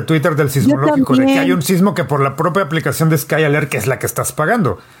cuenta de Twitter del Sismológico de que hay un sismo que por la propia aplicación de Sky Alert, que es la que estás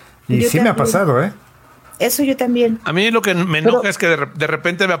pagando. Y sí me ha pasado, ¿eh? Eso yo también. A mí lo que me enoja es que de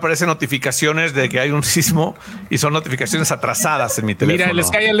repente me aparecen notificaciones de que hay un sismo y son notificaciones atrasadas en mi teléfono. Mira, el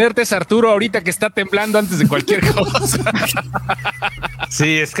Sky Alert es Arturo ahorita que está temblando antes de cualquier cosa.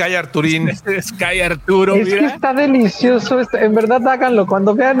 Sí, Sky Arturín. Sky Arturo, es mira. Que está delicioso. En verdad, háganlo.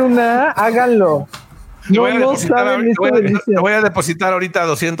 Cuando vean una, háganlo. Te voy a depositar ahorita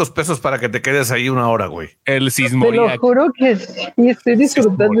 200 pesos para que te quedes ahí una hora, güey. El Sismoriak. Te lo juro que sí, estoy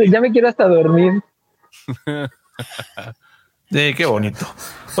disfrutando. Ya me quiero hasta dormir. Qué bonito.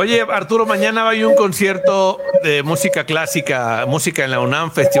 Oye, Arturo, mañana hay un concierto de música clásica, música en la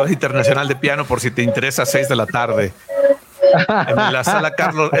UNAM, Festival Internacional de Piano, por si te interesa, 6 de la tarde. En la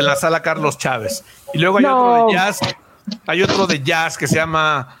sala Carlos Chávez. Y luego hay otro de jazz. Hay otro de jazz que se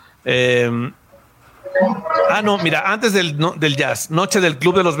llama... antes del jazz, Noche del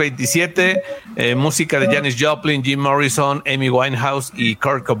Club de los 27, música de Janis Joplin, Jim Morrison, Amy Winehouse y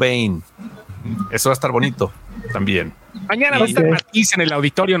Kurt Cobain. Eso va a estar bonito también. Mañana va a estar Matiz en el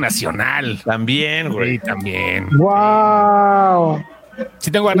Auditorio Nacional. También, güey. Sí, también. ¡Wow!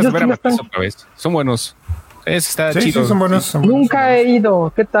 Sí tengo ganas de ver a Matiz otra vez. Son buenos. Está chido. Sí, son buenos. Nunca he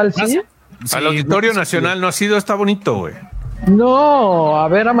ido. ¿Qué tal, sí? Al Auditorio Nacional no ha sido, está bonito, güey. No, a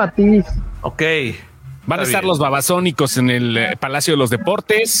ver a Matiz. Ok. Van a estar los babasónicos en el Palacio de los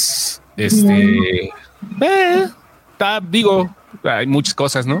Deportes. Hay muchas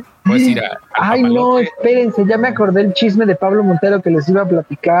cosas, ¿no? Puedes ir a Ay, no, espérense, ya me acordé el chisme de Pablo Montero que les iba a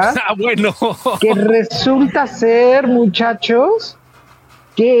platicar. Bueno. Que resulta ser, muchachos,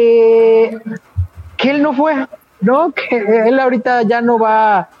 que él no fue, ¿no? Que él ahorita ya no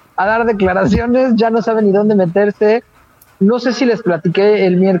va a dar declaraciones, ya no sabe ni dónde meterse. No sé si les platiqué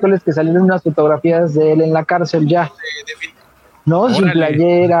el miércoles que salieron unas fotografías de él en la cárcel ya. ¿No? Órale. Sin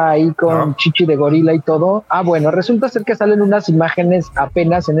playera, ahí con chichi de gorila y todo. Bueno, resulta ser que salen unas imágenes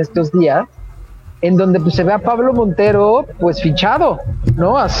apenas en estos días, en donde pues se ve a Pablo Montero pues fichado,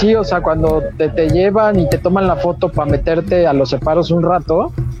 ¿no? Así, o sea, cuando te llevan y te toman la foto para meterte a los separos un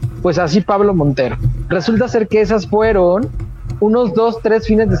rato, pues así Pablo Montero. Resulta ser que esas fueron unos 2-3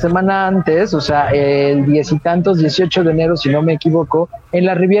 fines de semana antes, o sea, el 18 de enero, si no me equivoco, en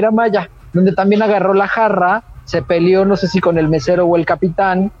la Riviera Maya, donde también agarró la jarra, se peleó, no sé si con el mesero o el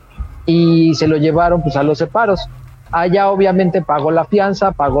capitán, y se lo llevaron pues a los separos. Allá obviamente pagó la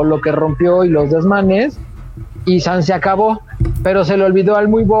fianza, pagó lo que rompió y los desmanes, y se acabó, pero se le olvidó al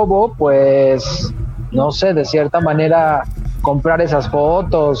muy bobo, pues, no sé, de cierta manera comprar esas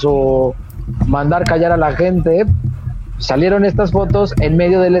fotos o mandar callar a la gente. Salieron estas fotos en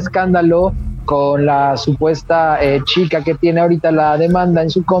medio del escándalo con la supuesta chica que tiene ahorita la demanda en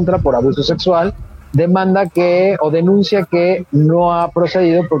su contra por abuso sexual, denuncia que no ha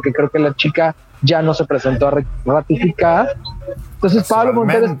procedido porque creo que la chica ya no se presentó a ratificar. Entonces Pablo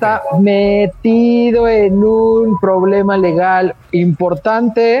Montero está metido en un problema legal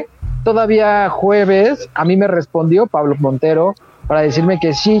importante. Todavía jueves a mí me respondió Pablo Montero para decirme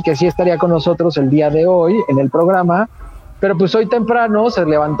que sí estaría con nosotros el día de hoy en el programa, pero pues hoy temprano se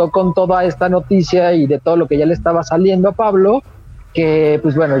levantó con toda esta noticia y de todo lo que ya le estaba saliendo a Pablo, que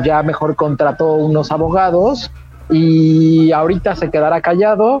pues bueno, ya mejor contrató unos abogados y ahorita se quedará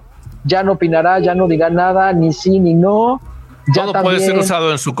callado, ya no opinará, ya no dirá nada, ni sí ni no. Ya todo también, puede ser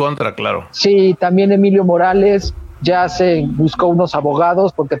usado en su contra, claro. Sí, también Emilio Morales ya se buscó unos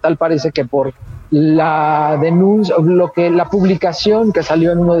abogados porque tal parece que por la denuncia, la publicación que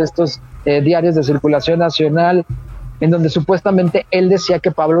salió en uno de estos diarios de circulación nacional, en donde supuestamente él decía que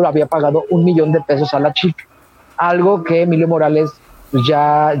Pablo le había pagado $1 millón a la chica, algo que Emilio Morales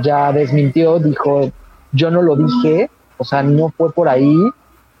ya desmintió, dijo, yo no lo dije, o sea, no fue por ahí.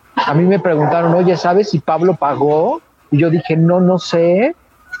 A mí me preguntaron, oye, ¿sabes si Pablo pagó? Y yo dije, no sé,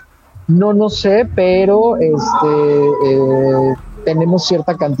 pero tenemos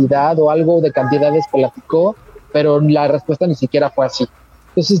cierta cantidad o algo de cantidades que platicó, pero la respuesta ni siquiera fue así.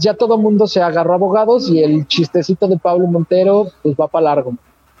 Entonces ya todo el mundo se agarró a abogados y el chistecito de Pablo Montero pues va para largo.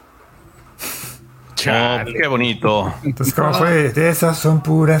 Chale, qué bonito. Entonces, ¿cómo fue? Esas son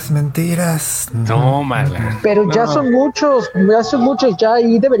puras mentiras. No, mala. Pero ya son muchos, ya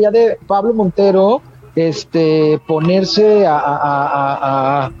ahí debería de Pablo Montero ponerse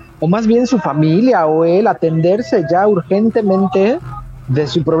o más bien su familia o él atenderse ya urgentemente de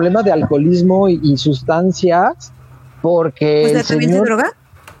su problema de alcoholismo y sustancias, porque ¿Pues también se droga?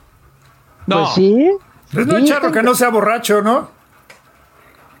 No. Pues sí. Pues no, charro, que no sea borracho, ¿no?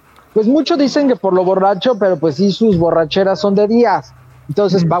 Pues muchos dicen que por lo borracho, pero pues sí, sus borracheras son de días.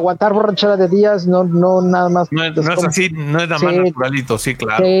 Entonces, para aguantar borrachera de días, no nada más. No es así, no es nada más naturalito, sí,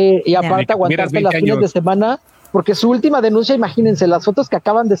 claro. Sí, y aparte aguantarse las fines de semana, porque su última denuncia, imagínense, las fotos que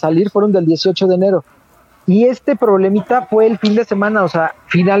acaban de salir fueron del 18 de enero. Y este problemita fue el fin de semana, o sea,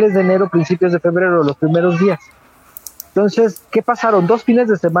 finales de enero, principios de febrero, los primeros días. Entonces, ¿qué pasaron? 2 fines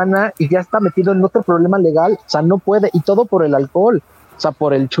de semana y ya está metido en otro problema legal, o sea, no puede, y todo por el alcohol, o sea,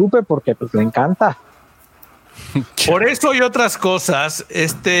 por el chupe, porque pues le encanta. Por eso y otras cosas,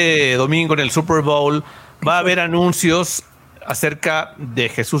 este domingo en el Super Bowl va a haber anuncios acerca de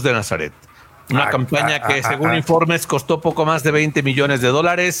Jesús de Nazaret. Una campaña que, según informes, costó poco más de $20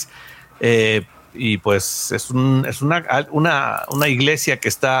 millones. Y pues es una iglesia que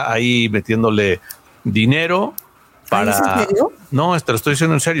está ahí metiéndole dinero para... ¿Es en serio? No, te lo estoy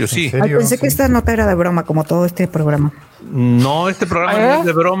diciendo en serio, sí. ¿En serio? Pensé que esta nota era de broma, como todo este programa. No, este programa no es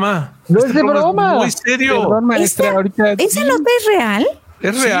de broma. No es de broma. Es muy serio. Perdón, maestra, ¿esa nota es real?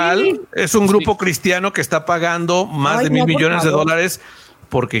 Es real. Es un grupo cristiano que está pagando más de $1,000 millones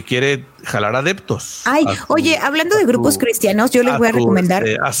porque quiere jalar adeptos. Ay, oye, hablando de grupos cristianos, yo les voy a recomendar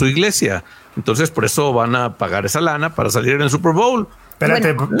a su iglesia. Entonces, por eso van a pagar esa lana para salir en el Super Bowl.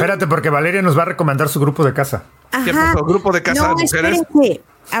 Espérate, porque Valeria nos va a recomendar su grupo de casa. ¿Qué pasó? ¿Grupo de casa de mujeres? Espérense.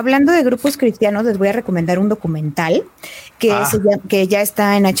 Hablando de grupos cristianos, les voy a recomendar un documental que ya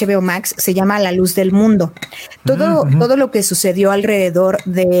está en HBO Max, se llama La Luz del Mundo. Todo lo que sucedió alrededor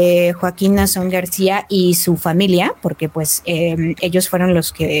de Joaquín Nazón García y su familia, porque pues ellos fueron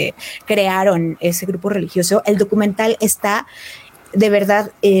los que crearon ese grupo religioso. El documental está de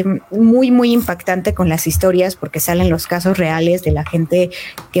verdad muy, muy impactante con las historias, porque salen los casos reales de la gente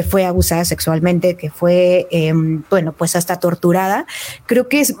que fue abusada sexualmente, que fue, pues hasta torturada. Creo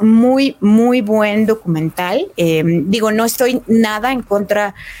que es muy, muy buen documental. No estoy nada en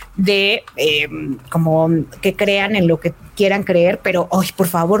contra de como que crean en lo que quieran creer, pero por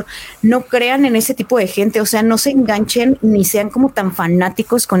favor, no crean en ese tipo de gente, o sea, no se enganchen ni sean como tan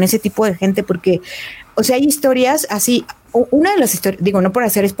fanáticos con ese tipo de gente, porque, o sea, hay historias así. Una de las historias, no por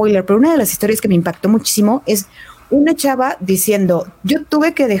hacer spoiler, pero una de las historias que me impactó muchísimo es una chava diciendo, yo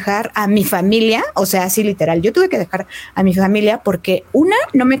tuve que dejar a mi familia, o sea, así literal, yo tuve que dejar a mi familia porque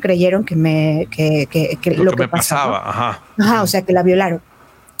no me creyeron que lo que pasaba. Ajá, o sea, que la violaron.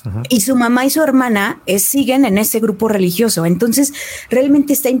 Uh-huh. Y su mamá y su hermana siguen en ese grupo religioso. Entonces,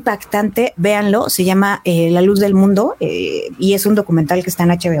 realmente está impactante. Véanlo, se llama La Luz del Mundo y es un documental que está en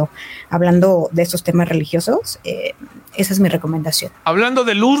HBO hablando de esos temas religiosos. Esa es mi recomendación. Hablando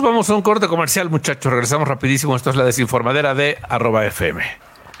de luz, vamos a un corte comercial, muchachos. Regresamos rapidísimo. Esto es La Desinformadera de @FM.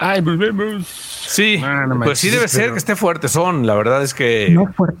 Ay, volvemos. Sí, pues sí debe ser que esté fuerte. La verdad es que...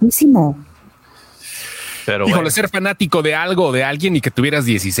 No, fuertísimo. Pero híjole, ser fanático de algo o de alguien y que tuvieras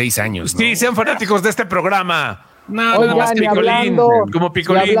 16 años, ¿no? Sí, sean fanáticos de este programa. Oigan, más Picolín, como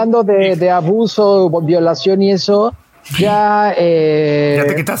Picolín. Y hablando de abuso, violación y eso, ya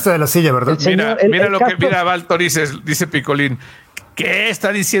te quitaste de la silla, ¿verdad? Mira Val Torices, dice Picolín. ¿Qué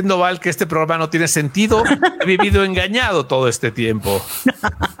está diciendo Val? Que este programa no tiene sentido. He vivido engañado todo este tiempo.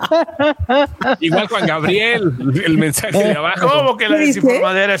 Igual Juan Gabriel, el mensaje de abajo. ¿Cómo que La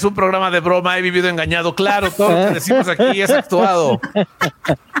Desinformadera es un programa de broma? He vivido engañado. Claro, todo lo que decimos aquí es actuado.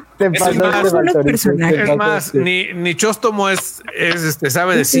 Es más, ni Chóstomo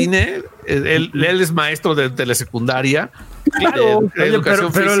sabe de cine. Él es maestro de telesecundaria. Claro,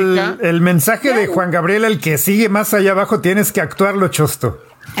 pero el mensaje de Juan Gabriel, el que sigue más allá abajo, tienes que actuarlo, Chosto.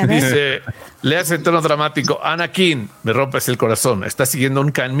 Dice, leas en tono dramático: Anakin, me rompes el corazón. Estás siguiendo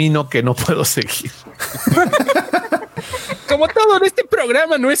un camino que no puedo seguir. Como todo en este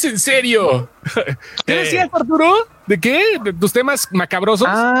programa no es en serio. ¿Qué decías, Arturo? ¿De qué? ¿De tus temas macabrosos?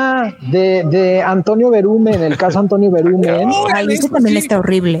 De Antonio Berumen, el caso Antonio Berumen. Ese también está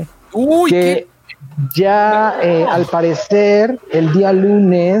horrible. Que ya al parecer el día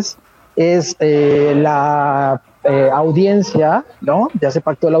lunes es la audiencia, ¿no? Ya se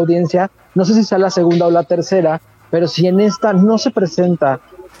pactó la audiencia. No sé si sea la segunda o la tercera, pero si en esta no se presenta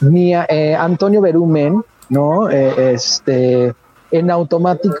ni Antonio Berumen, ¿no? En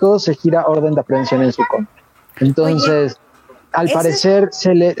automático se gira orden de aprehensión en su contra. Entonces, al parecer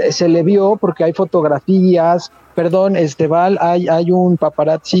se le vio, porque hay fotografías, Val, hay un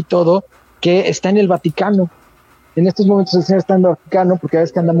paparazzi todo que está en el Vaticano. En estos momentos el señor está en el Vaticano porque a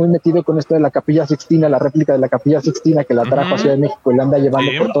veces que anda muy metido con esto de la Capilla Sixtina, la réplica de la Capilla Sixtina que la trajo a Ciudad de México y la anda llevando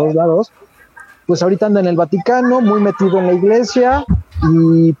por todos lados. Pues ahorita anda en el Vaticano, muy metido en la iglesia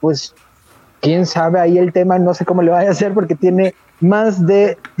y pues quién sabe ahí el tema, no sé cómo le vaya a hacer porque tiene más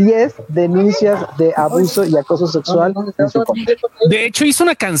de 10 denuncias de abuso y acoso sexual en su contra. De hecho, hizo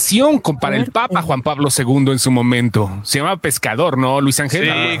una canción para el Papa Juan Pablo II en su momento. Se llama Pescador, ¿no, Luis Ángel?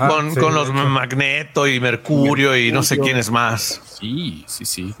 Sí, con los Magneto y Mercurio y no sé quién es más. Sí.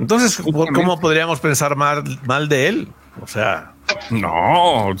 Entonces, ¿cómo podríamos pensar mal de él? O sea...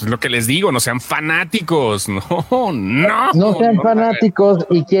 No, es lo que les digo, no sean fanáticos, no sean fanáticos,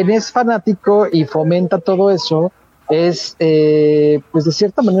 y quien es fanático y fomenta todo eso es, pues de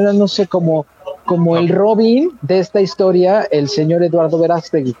cierta manera, no sé, como el Robin de esta historia, el señor Eduardo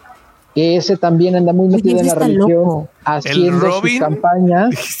Verástegui, que ese también anda muy metido en la religión, haciendo sus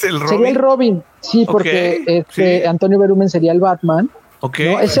campañas. Sería el Robin, sí, porque Antonio Berumen sería el Batman.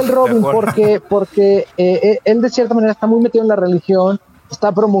 Okay, no, es el Robin porque él de cierta manera está muy metido en la religión,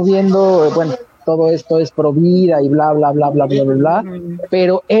 está promoviendo, todo esto es pro vida y bla, bla, bla, bla, bla, bla, bla,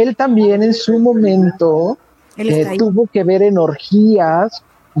 pero él también en su momento tuvo que ver en orgías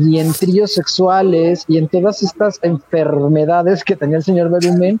y en tríos sexuales y en todas estas enfermedades que tenía el señor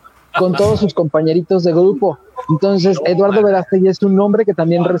Berumen con todos sus compañeritos de grupo. Entonces, Eduardo Verástegui es un nombre que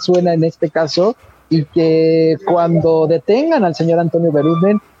también resuena en este caso, y que cuando detengan al señor Antonio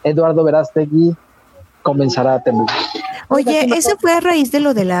Berumen, Eduardo Verástegui comenzará a temblar. Oye, ¿eso fue a raíz de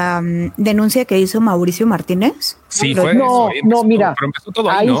lo de la denuncia que hizo Mauricio Martínez? Sí, fue no, eso. No, mira. Pero empezó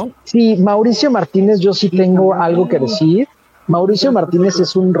todo ahí, ¿no? Sí, Mauricio Martínez, yo sí tengo algo que decir. Mauricio Martínez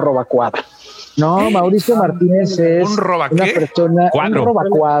es un robacuadro. No, Mauricio Martínez es una persona, un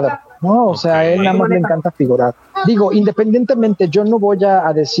robacuadro. No, o sea, él nada más le encanta figurar. Digo, independientemente, yo no voy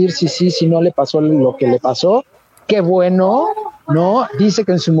a decir si no le pasó lo que le pasó. Qué bueno, ¿no? Dice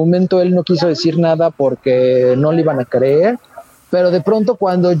que en su momento él no quiso decir nada porque no le iban a creer, pero de pronto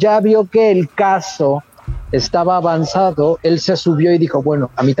cuando ya vio que el caso estaba avanzado, él se subió y dijo, bueno,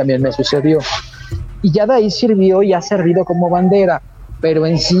 a mí también me sucedió. Y ya de ahí sirvió y ha servido como bandera, pero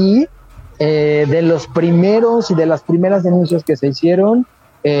en sí, de los primeros y de las primeras denuncias que se hicieron,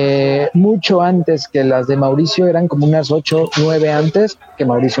 mucho antes que las de Mauricio, eran como unas 8, 9 antes que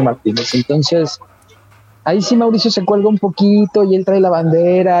Mauricio Martínez. Entonces, ahí sí Mauricio se cuelga un poquito y él trae la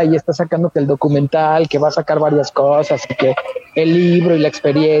bandera y está sacando que el documental, que va a sacar varias cosas, y que el libro y la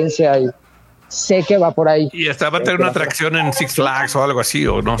experiencia, y sé que va por ahí. Y hasta va a tener una atracción en Six Flags o algo así,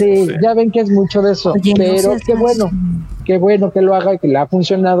 ¿o no? Sí, no sé. Ya ven que es mucho de eso. Oye, pero qué bueno que lo haga y que le ha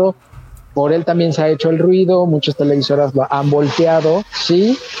funcionado. Por él también se ha hecho el ruido, muchas televisoras lo han volteado,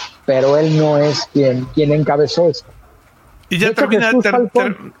 sí, pero él no es quien encabezó esto. Y ya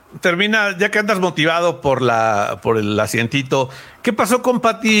termina, ya que andas motivado por el asientito, ¿qué pasó con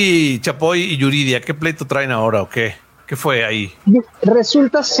Pati Chapoy y Yuridia? ¿Qué pleito traen ahora o qué? ¿Qué fue ahí?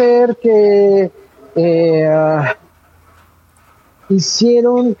 Resulta ser que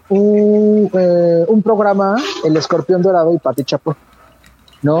hicieron un programa, El Escorpión Dorado y Pati Chapoy,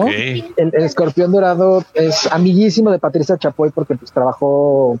 ¿no? Okay. El Escorpión Dorado es amiguísimo de Patricia Chapoy porque pues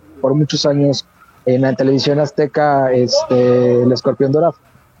trabajó por muchos años en la televisión azteca, El Escorpión Dorado.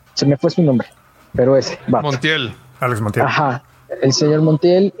 Se me fue su nombre, pero ese. Montiel. Alex Montiel. Ajá. El señor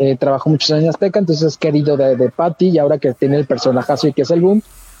Montiel trabajó muchos años en azteca, entonces es querido de Pati, y ahora que tiene el personajazo y que es el boom,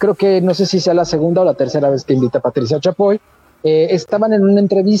 creo que no sé si sea la segunda o la tercera vez que invita a Patricia Chapoy. Estaban en una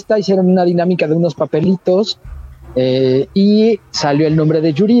entrevista, hicieron una dinámica de unos papelitos, y salió el nombre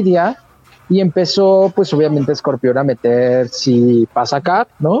de Yuridia y empezó pues obviamente Escorpión a meter si pasa acá,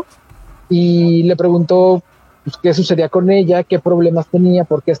 ¿no? Y le preguntó pues, qué sucedía con ella, qué problemas tenía,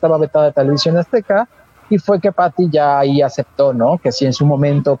 por qué estaba vetada de televisión azteca, y fue que Pati ya ahí aceptó, ¿no? Que sí en su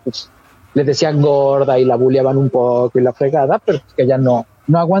momento pues le decían gorda y la bulleaban un poco y la fregada, pero pues, que ella no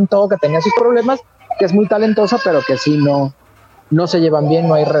aguantó, que tenía sus problemas, que es muy talentosa, pero que sí no se llevan bien,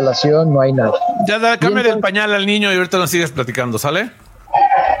 no hay relación, no hay nada. Ya cambia el pañal al niño y ahorita nos sigues platicando, ¿sale?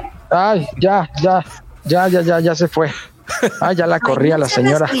 Ay, ya se fue. Ay, ya la corría la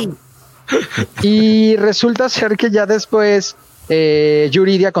señora. Y resulta ser que ya después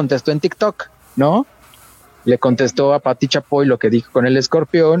Yuridia contestó en TikTok, ¿no? Le contestó a Pati Chapoy lo que dijo con el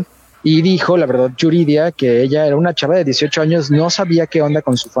Escorpión y dijo, la verdad, Yuridia, que ella era una chava de 18 años, no sabía qué onda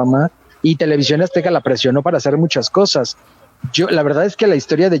con su fama y Televisión Azteca la presionó para hacer muchas cosas. La verdad es que la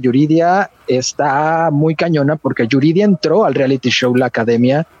historia de Yuridia está muy cañona porque Yuridia entró al reality show La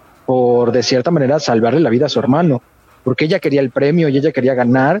Academia por, de cierta manera, salvarle la vida a su hermano, porque ella quería el premio y ella quería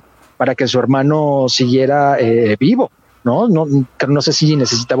ganar para que su hermano siguiera vivo, ¿no? No sé si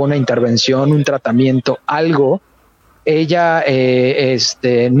necesitaba una intervención, un tratamiento, algo. Ella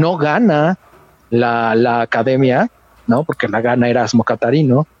no gana la Academia, ¿no? Porque la gana Erasmo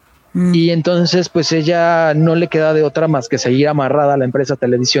Catarino. Y entonces pues ella no le queda de otra más que seguir amarrada a la empresa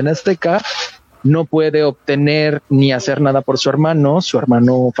Televisión Azteca, no puede obtener ni hacer nada por su hermano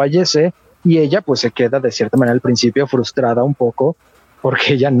fallece y ella pues se queda de cierta manera al principio frustrada un poco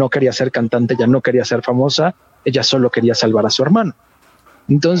porque ella no quería ser cantante, ella no quería ser famosa, ella solo quería salvar a su hermano.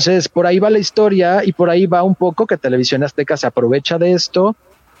 Entonces por ahí va la historia y por ahí va un poco que Televisión Azteca se aprovecha de esto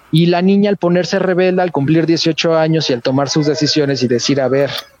y la niña al ponerse rebelde, al cumplir 18 años y al tomar sus decisiones y decir, a ver,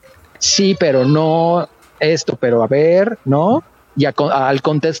 sí, pero no esto, pero a ver, ¿no? Y al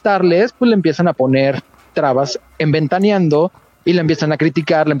contestarles, pues le empiezan a poner trabas en Ventaneando y le empiezan a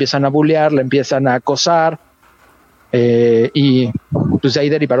criticar, le empiezan a bullear, le empiezan a acosar. Y pues de ahí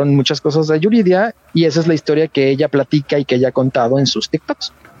derivaron muchas cosas de Yuridia y esa es la historia que ella platica y que ella ha contado en sus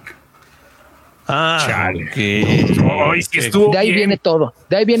TikToks. Chale. De ahí viene todo.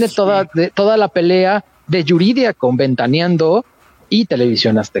 De ahí viene toda la pelea de Yuridia con Ventaneando y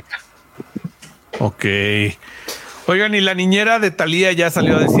Televisión Azteca. Ok. Oigan, y la niñera de Thalía ya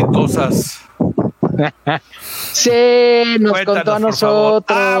salió a decir cosas. Sí, nos Cuéntanos, contó a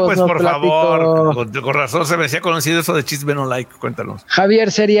nosotros. Pues por favor, con razón se me hacía conocido eso de Chisme No Like. Cuéntanos.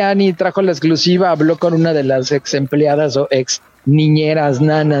 Javier Seriani trajo la exclusiva, habló con una de las ex empleadas o ex niñeras,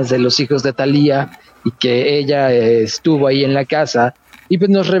 nanas de los hijos de Thalía, y que ella estuvo ahí en la casa, y pues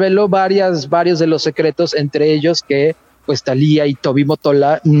nos reveló varios de los secretos, entre ellos que pues Thalía y Toby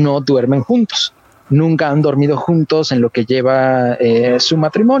Motola no duermen juntos, nunca han dormido juntos en lo que lleva su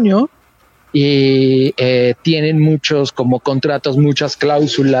matrimonio, y tienen muchos como contratos, muchas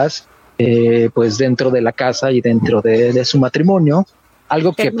cláusulas pues dentro de la casa y dentro de su matrimonio,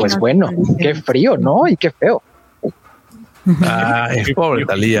 algo que pues bueno, qué frío, ¿no? Y qué feo. Ay, pobre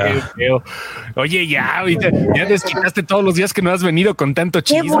Thalía. Oye, ya desquitaste todos los días que no has venido con tanto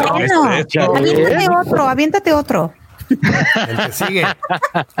chisme. ¡Qué bueno! Aviéntate otro. El que sigue.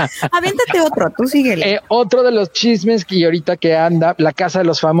 Aviéntate otro, tú síguele. Otro de los chismes que ahorita que anda, la Casa de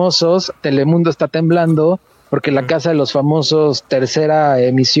los Famosos, Telemundo está temblando, porque la Casa de los Famosos, tercera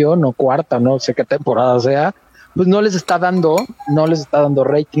emisión o cuarta, no sé qué temporada sea, pues no les está dando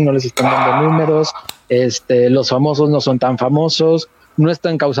rating, no les están dando números, los famosos no son tan famosos, no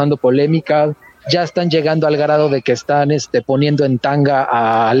están causando polémica, ya están llegando al grado de que están poniendo en tanga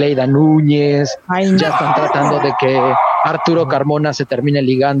a Leida Núñez, ya están tratando de que Arturo Carmona se termine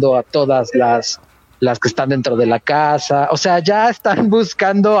ligando a todas las que están dentro de la casa, o sea, ya están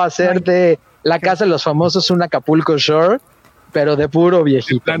buscando hacer de la Casa de los Famosos un Acapulco Shore, pero de puro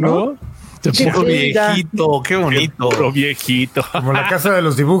viejito, ¿no? De puro viejito, qué bonito. Puro viejito. Como la Casa de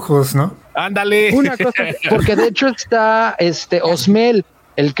los Dibujos, ¿no? Ándale. Una cosa, porque de hecho está Osmel,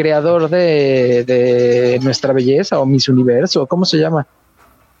 el creador de Nuestra Belleza o Miss Universo, ¿cómo se llama?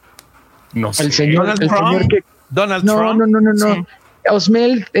 No sé. El señor que Donald Trump. No. Sí.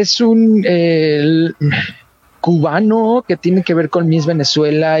 Osmel es un cubano que tiene que ver con Miss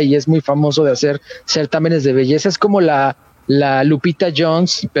Venezuela y es muy famoso de hacer certámenes de belleza. Es como la Lupita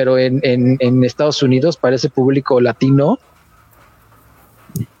Jones, pero en Estados Unidos, para ese público latino.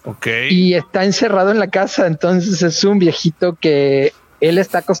 Okay. Y está encerrado en la casa, entonces es un viejito que él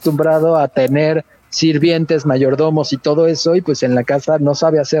está acostumbrado a tener sirvientes, mayordomos y todo eso, y pues en la casa no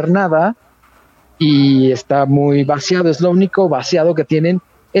sabe hacer nada y está muy vaciado, es lo único vaciado que tienen.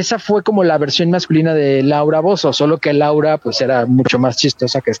 Esa fue como la versión masculina de Laura Bozzo, solo que Laura pues era mucho más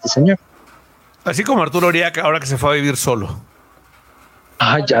chistosa que este señor. Así como Arturo Oriak, ahora que se fue a vivir solo.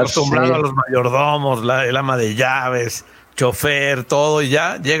 Ya acostumbrado sé. a los mayordomos, el ama de llaves, chofer, todo, y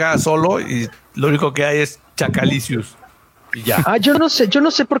ya llega solo y lo único que hay es chacalicious. Y ya. Yo no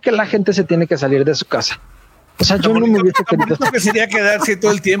sé por qué la gente se tiene que salir de su casa. O sea, yo no me hubiese querido. Que sería quedarse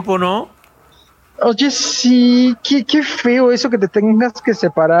todo el tiempo, ¿no? Oye, sí, qué feo eso que te tengas que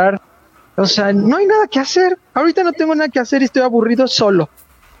separar. O sea, no hay nada que hacer. Ahorita no tengo nada que hacer y estoy aburrido solo.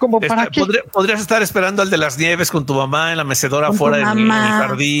 ¿Cómo para qué? Podrías estar esperando al de las nieves con tu mamá en la mecedora afuera en el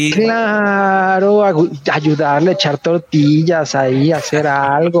jardín. Claro, ayudarle, echar tortillas ahí, hacer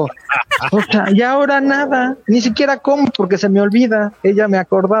algo. O sea, y ahora nada, ni siquiera como porque se me olvida. Ella me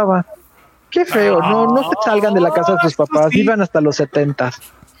acordaba. Qué feo, no se salgan de la casa de sus papás, vivan hasta los 70.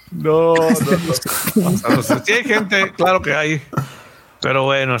 No. Sí hay gente, claro que hay. Pero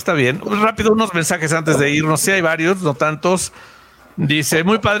bueno, está bien. Rápido, unos mensajes antes de irnos. Sí hay varios, no tantos. Dice,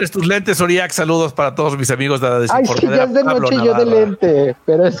 muy padres tus lentes, Oriak. Saludos para todos mis amigos de la Desinformadera. Ay, sí, ya es de noche yo de lente,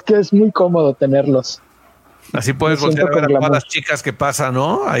 pero es que es muy cómodo tenerlos. Así puedes voltear a ver a todas las chicas que pasan,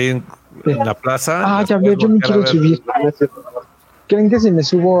 ¿no? Ahí en la plaza. Ya veo, yo me quiero subir. ¿Creen que si me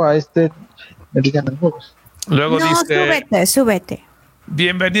subo a me digan algo? Luego dice... Súbete.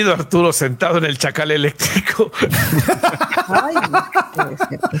 Bienvenido Arturo, sentado en el chacal eléctrico. Ay, no puede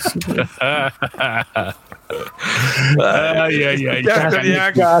ser posible. Ay.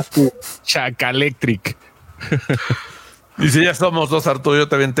 Chacalectric. Dice, ya somos dos, Arturo, yo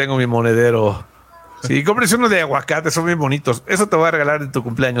también tengo mi monedero. Sí, cómprese uno de aguacate, son muy bonitos. Eso te voy a regalar en tu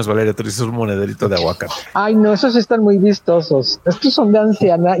cumpleaños, Valeria. Te dices un monederito de aguacate. Ay, no, esos están muy vistosos. Estos son de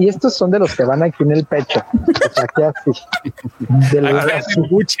anciana y estos son de los que van aquí en el pecho. O sea, que así. De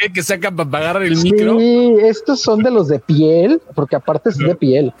buche que sacan para pagar el micro. Sí, estos son de los de piel, porque aparte es de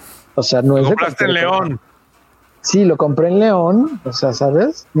piel. O sea, no es de... ¿Compraste en León? Sí, lo compré en León. O sea,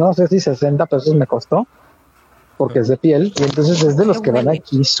 ¿sabes? No sé si 60 pesos me costó. Porque es de piel, y entonces es de los que van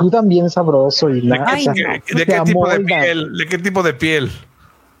aquí, sudan bien sabroso y nada. ¿De qué tipo de piel? ¿De qué tipo de piel?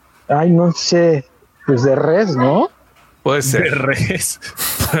 Ay, no sé, pues de res, ¿no? Puede ser. De res.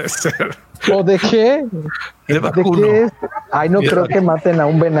 Puede ser. ¿O de qué? ¿De vacuno? qué es? Ay, no creo que maten a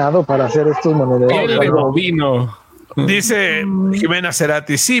un venado para hacer estos monederos. Piel de bovino. Dice Jimena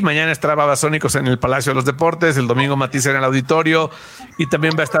Cerati, sí, mañana estará Babasónicos en el Palacio de los Deportes, el domingo Matiz en el auditorio y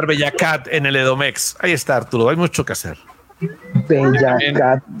también va a estar Bellacat en el Edomex. Ahí está, Arturo, hay mucho que hacer.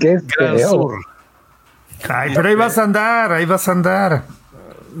 Bellacat, qué feo. Ay, pero ahí vas a andar.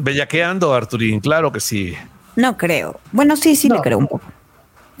 Bellaqueando, Arturín, claro que sí. No creo. Bueno, sí No. le creo un poco.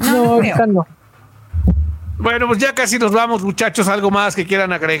 No, ahorita no. Bueno, pues ya casi nos vamos, muchachos. ¿Algo más que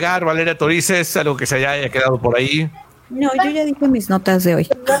quieran agregar? Valeria Torices, algo que se haya quedado por ahí. No, yo ya dije mis notas de hoy.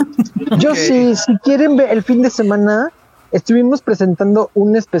 Yo sí, si quieren ver el fin de semana, estuvimos presentando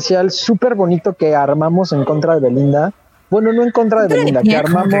un especial súper bonito que armamos en contra de Belinda. Bueno, no en contra de Belinda, que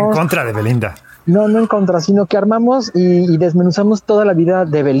armamos... En contra de Belinda. No en contra, sino que armamos y desmenuzamos toda la vida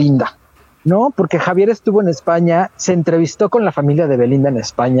de Belinda, ¿no? Porque Javier estuvo en España, se entrevistó con la familia de Belinda en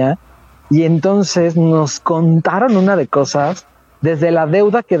España y entonces nos contaron una de cosas, desde la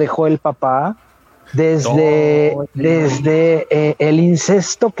deuda que dejó el papá, desde el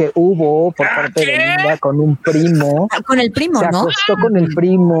incesto que hubo por parte de Belinda con un primo. Con el primo, se ¿no? acostó con el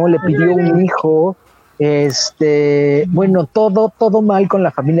primo, le pidió un hijo. Bueno, todo mal con la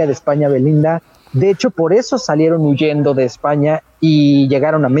familia de España, Belinda. De hecho, por eso salieron huyendo de España y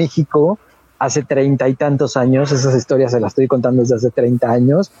llegaron a México hace 30 y tantos años. Esas historias se las estoy contando desde hace 30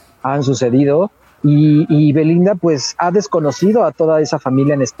 años, han sucedido. Y Belinda, pues, ha desconocido a toda esa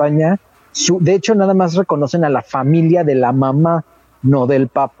familia en España. De hecho, nada más reconocen a la familia de la mamá, no del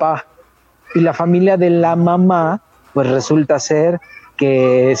papá. Y la familia de la mamá, pues resulta ser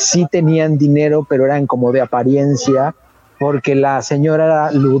que sí tenían dinero, pero eran como de apariencia, porque la señora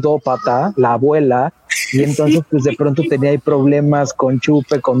era ludópata, la abuela, y entonces pues de pronto tenía ahí problemas con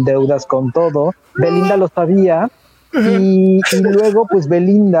chupe, con deudas, con todo. Belinda lo sabía, y luego pues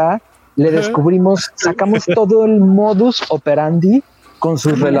Belinda le descubrimos, sacamos todo el modus operandi con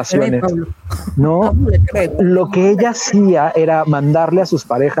sus relaciones, ¿no? Lo que ella hacía era mandarle a sus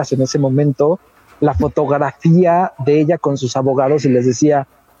parejas en ese momento la fotografía de ella con sus abogados y les decía,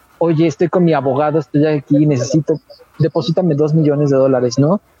 oye, estoy con mi abogado, estoy aquí, deposítame $2 millones,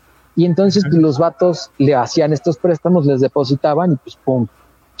 ¿no? Y entonces pues, los vatos le hacían estos préstamos, les depositaban y pues pum,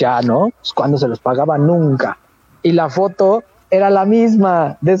 ya, ¿no? Pues cuando se los pagaba, nunca. Y la foto era la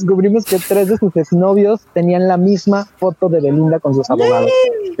misma. Descubrimos que 3 de sus exnovios tenían la misma foto de Belinda con sus abogados.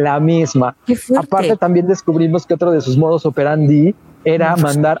 La misma. Aparte también descubrimos que otro de sus modos operandi era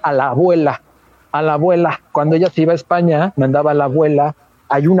mandar a la abuela. Cuando ella se iba a España, mandaba a la abuela.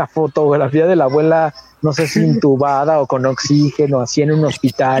 Hay una fotografía de la abuela, no sé si intubada o con oxígeno, así en un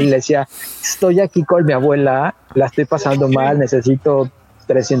hospital. Le decía, estoy aquí con mi abuela, la estoy pasando mal, necesito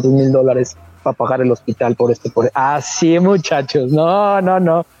 $300,000 para pagar el hospital por esto. Así, muchachos, no.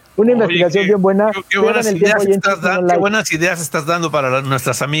 Una investigación bien buena. Qué buenas ideas estás dando para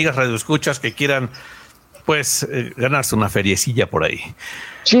nuestras amigas radioescuchas que quieran, pues, ganarse una feriecilla por ahí.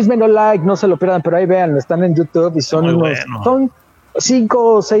 Chisme no like, no se lo pierdan, pero ahí vean, están en YouTube y son son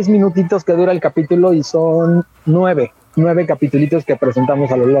 5 o 6 minutitos que dura el capítulo y son 9 capitulitos que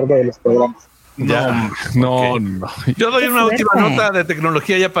presentamos a lo largo de los programas. No. Yo doy una última nota de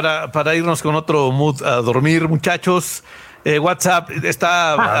tecnología ya para irnos con otro mood a dormir, muchachos. WhatsApp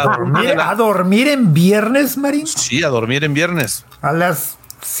está ¿A dormir en viernes, Marín? Sí, a dormir en viernes. A las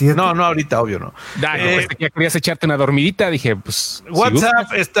 7. No, ahorita, obvio no. Ya querías echarte una dormidita, dije, pues.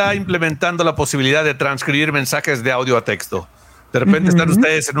 WhatsApp está implementando la posibilidad de transcribir mensajes de audio a texto. De repente están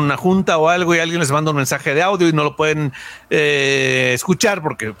ustedes en una junta o algo y alguien les manda un mensaje de audio y no lo pueden escuchar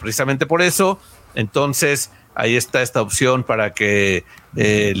porque precisamente por eso. Entonces ahí está esta opción para que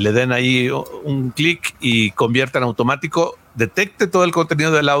le den ahí un clic y conviertan automático, detecte todo el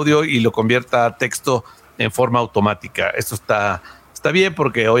contenido del audio y lo convierta a texto en forma automática. Esto está bien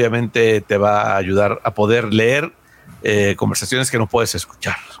porque obviamente te va a ayudar a poder leer conversaciones que no puedes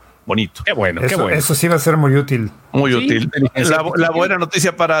escuchar. Bonito. Qué bueno. Eso sí va a ser muy útil. Muy útil. La buena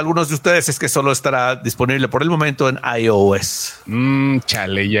noticia para algunos de ustedes es que solo estará disponible por el momento en iOS.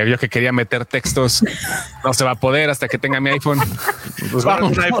 Chale, ya vio que quería meter textos. No se va a poder hasta que tenga mi iPhone. Pues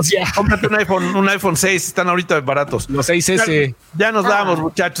vamos, cómprate un iPhone 6, están ahorita baratos. Los 6S. Ya nos vamos,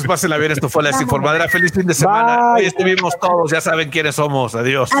 muchachos. Pásenla bien. Esto fue La Desinformadera. Feliz fin de semana. Hoy estuvimos todos. Ya saben quiénes somos.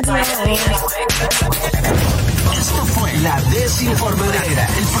 Adiós. Esto fue La Desinformadera,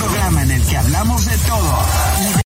 el programa en el que hablamos de todo.